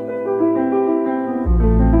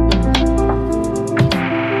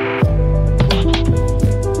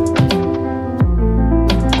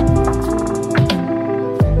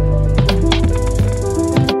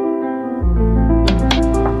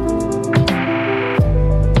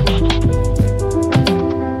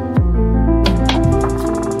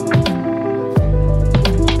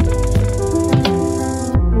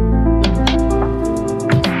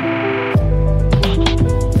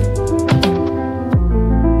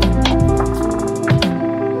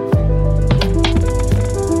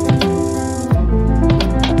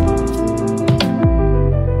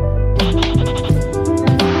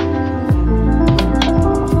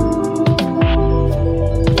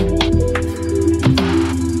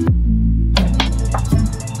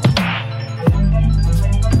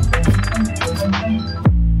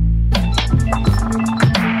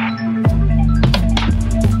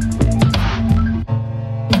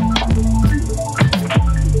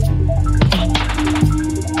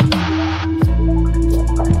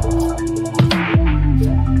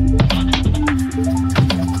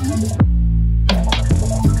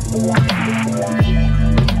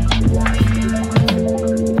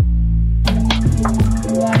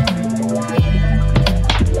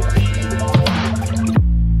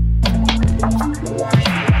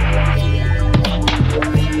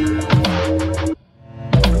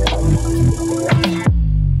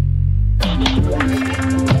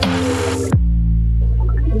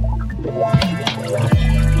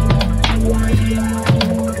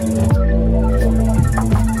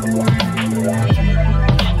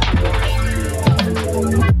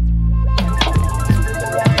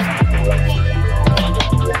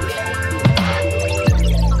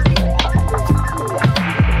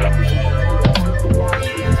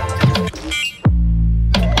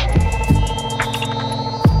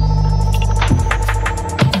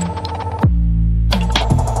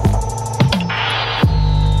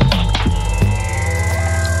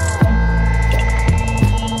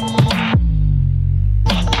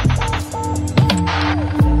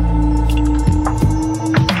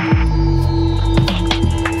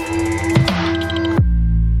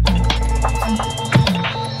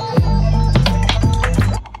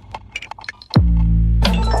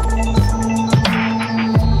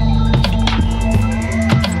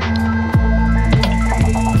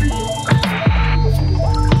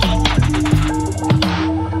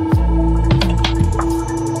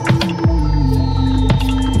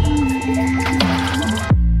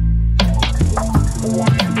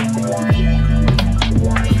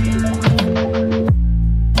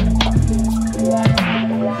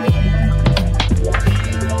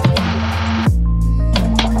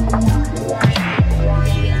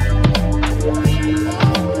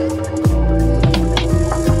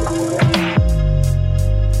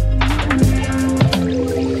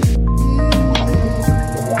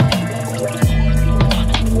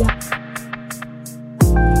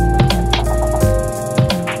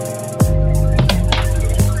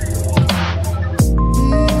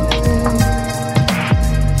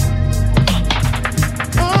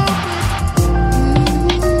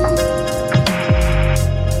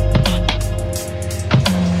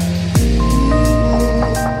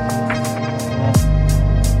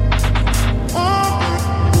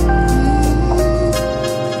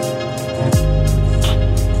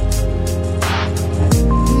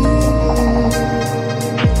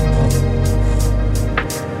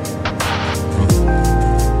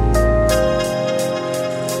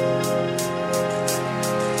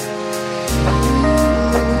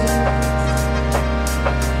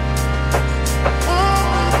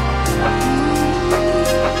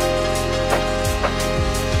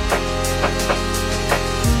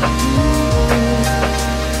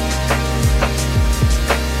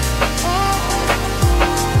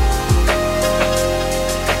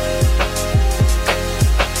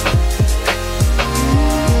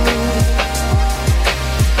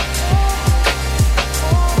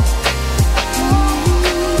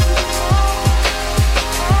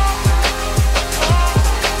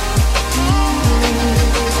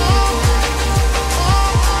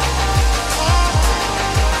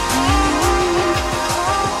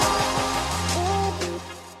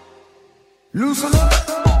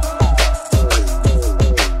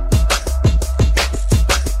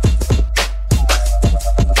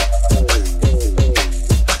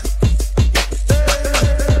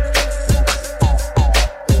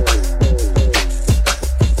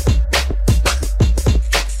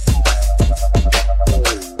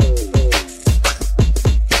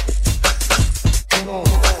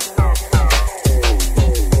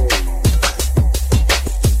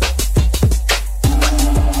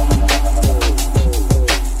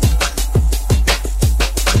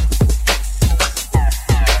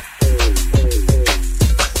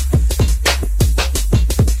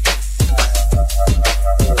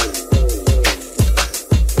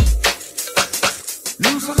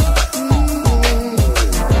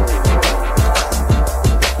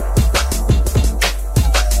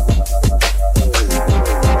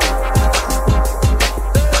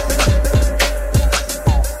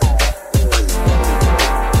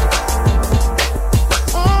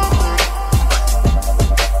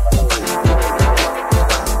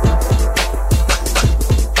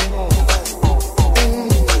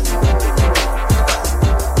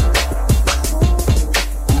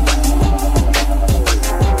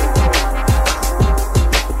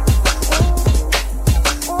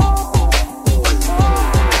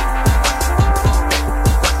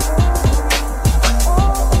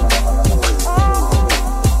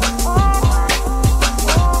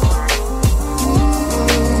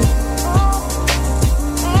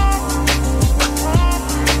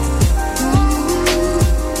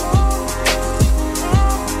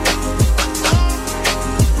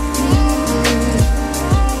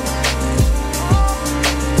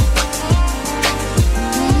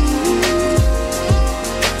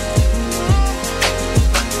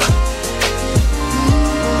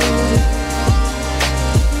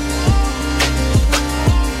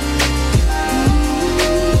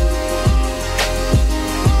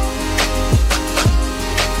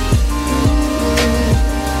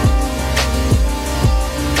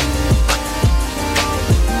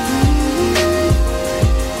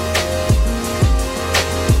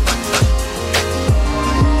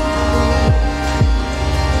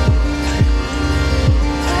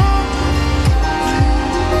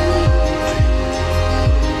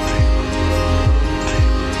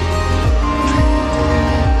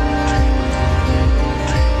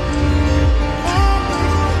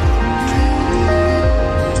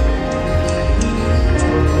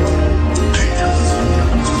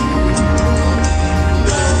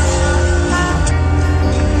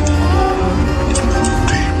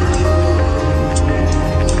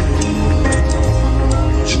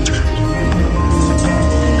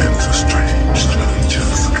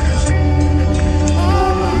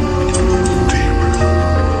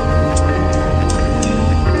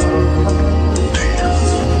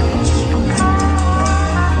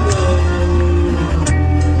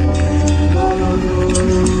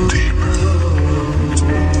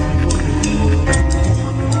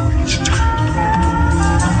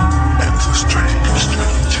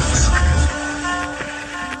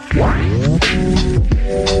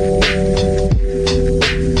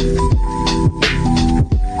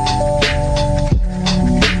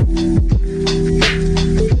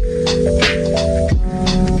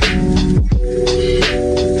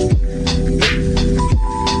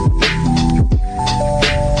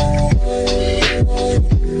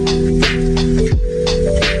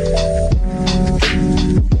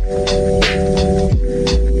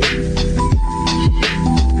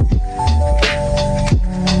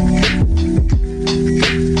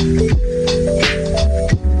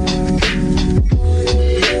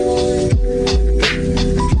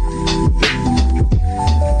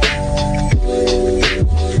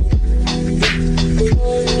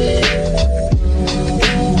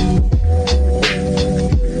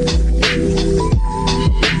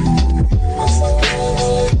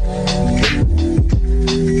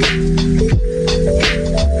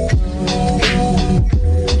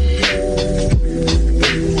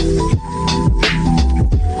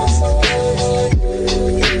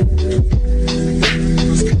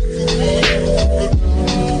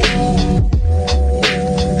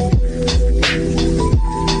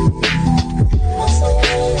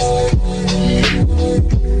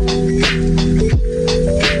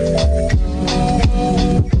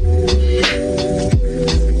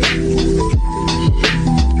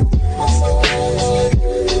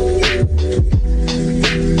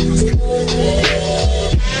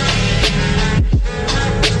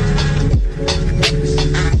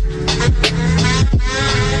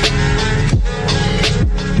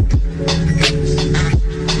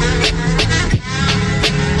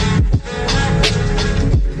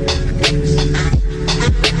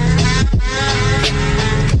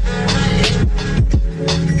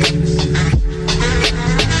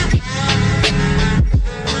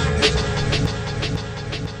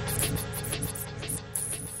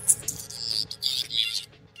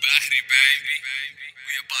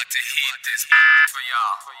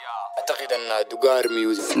 اعتقد ان دوغار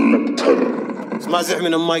ميوزك اسمع زح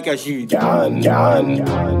من المايك اشيد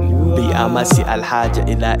بأمسي الحاجة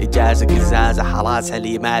إلى إجازة قزازة حراسة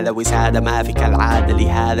لماذا وسادة ما في كالعادة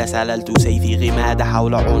لهذا سللت سيفي غمادة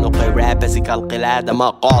حول عنق رابس كالقلادة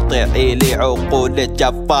مقاطع إلي عقول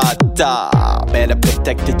الجفاتة better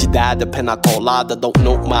protect جدادة بيناكولادا don't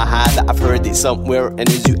know ما هذا I've heard it somewhere and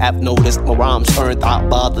as you have noticed my rhymes earned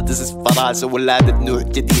عبادة this is فراسة ولادة نوع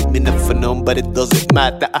جديد من الفنون but it doesn't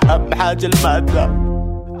matter أهم حاجة المادة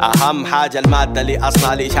أهم حاجة المادة اللي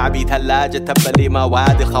أصنع لي شعبي ثلاجة تبا لي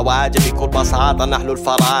مواد خواجة بكل بساطة نحن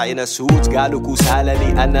الفراعنة سوس قالوا كوسالة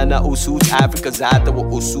لي أننا أسوس أفريكا زادة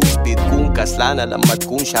وأسوس بتكون كسلانة لما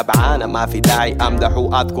تكون شبعانة ما في داعي أمدح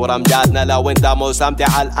وأذكر أمجادنا لو أنت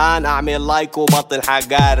مستمتع الآن أعمل لايك وبطل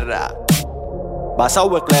حقر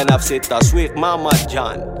بسوق لنفسي التسويق ما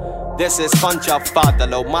مجان This is fun شفاتة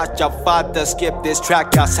لو ما شفاتة skip this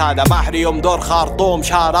track يا سادة بحري يمدور خرطوم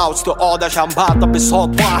shoutouts to all the شمباتة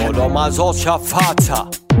بصوت واحد ولو ما زود شفاتة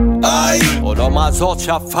أي ولو ما زود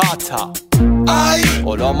شفاتة أي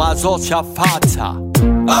ولو ما زود شفاتة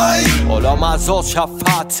أي ولو ما زود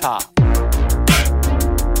شفاتة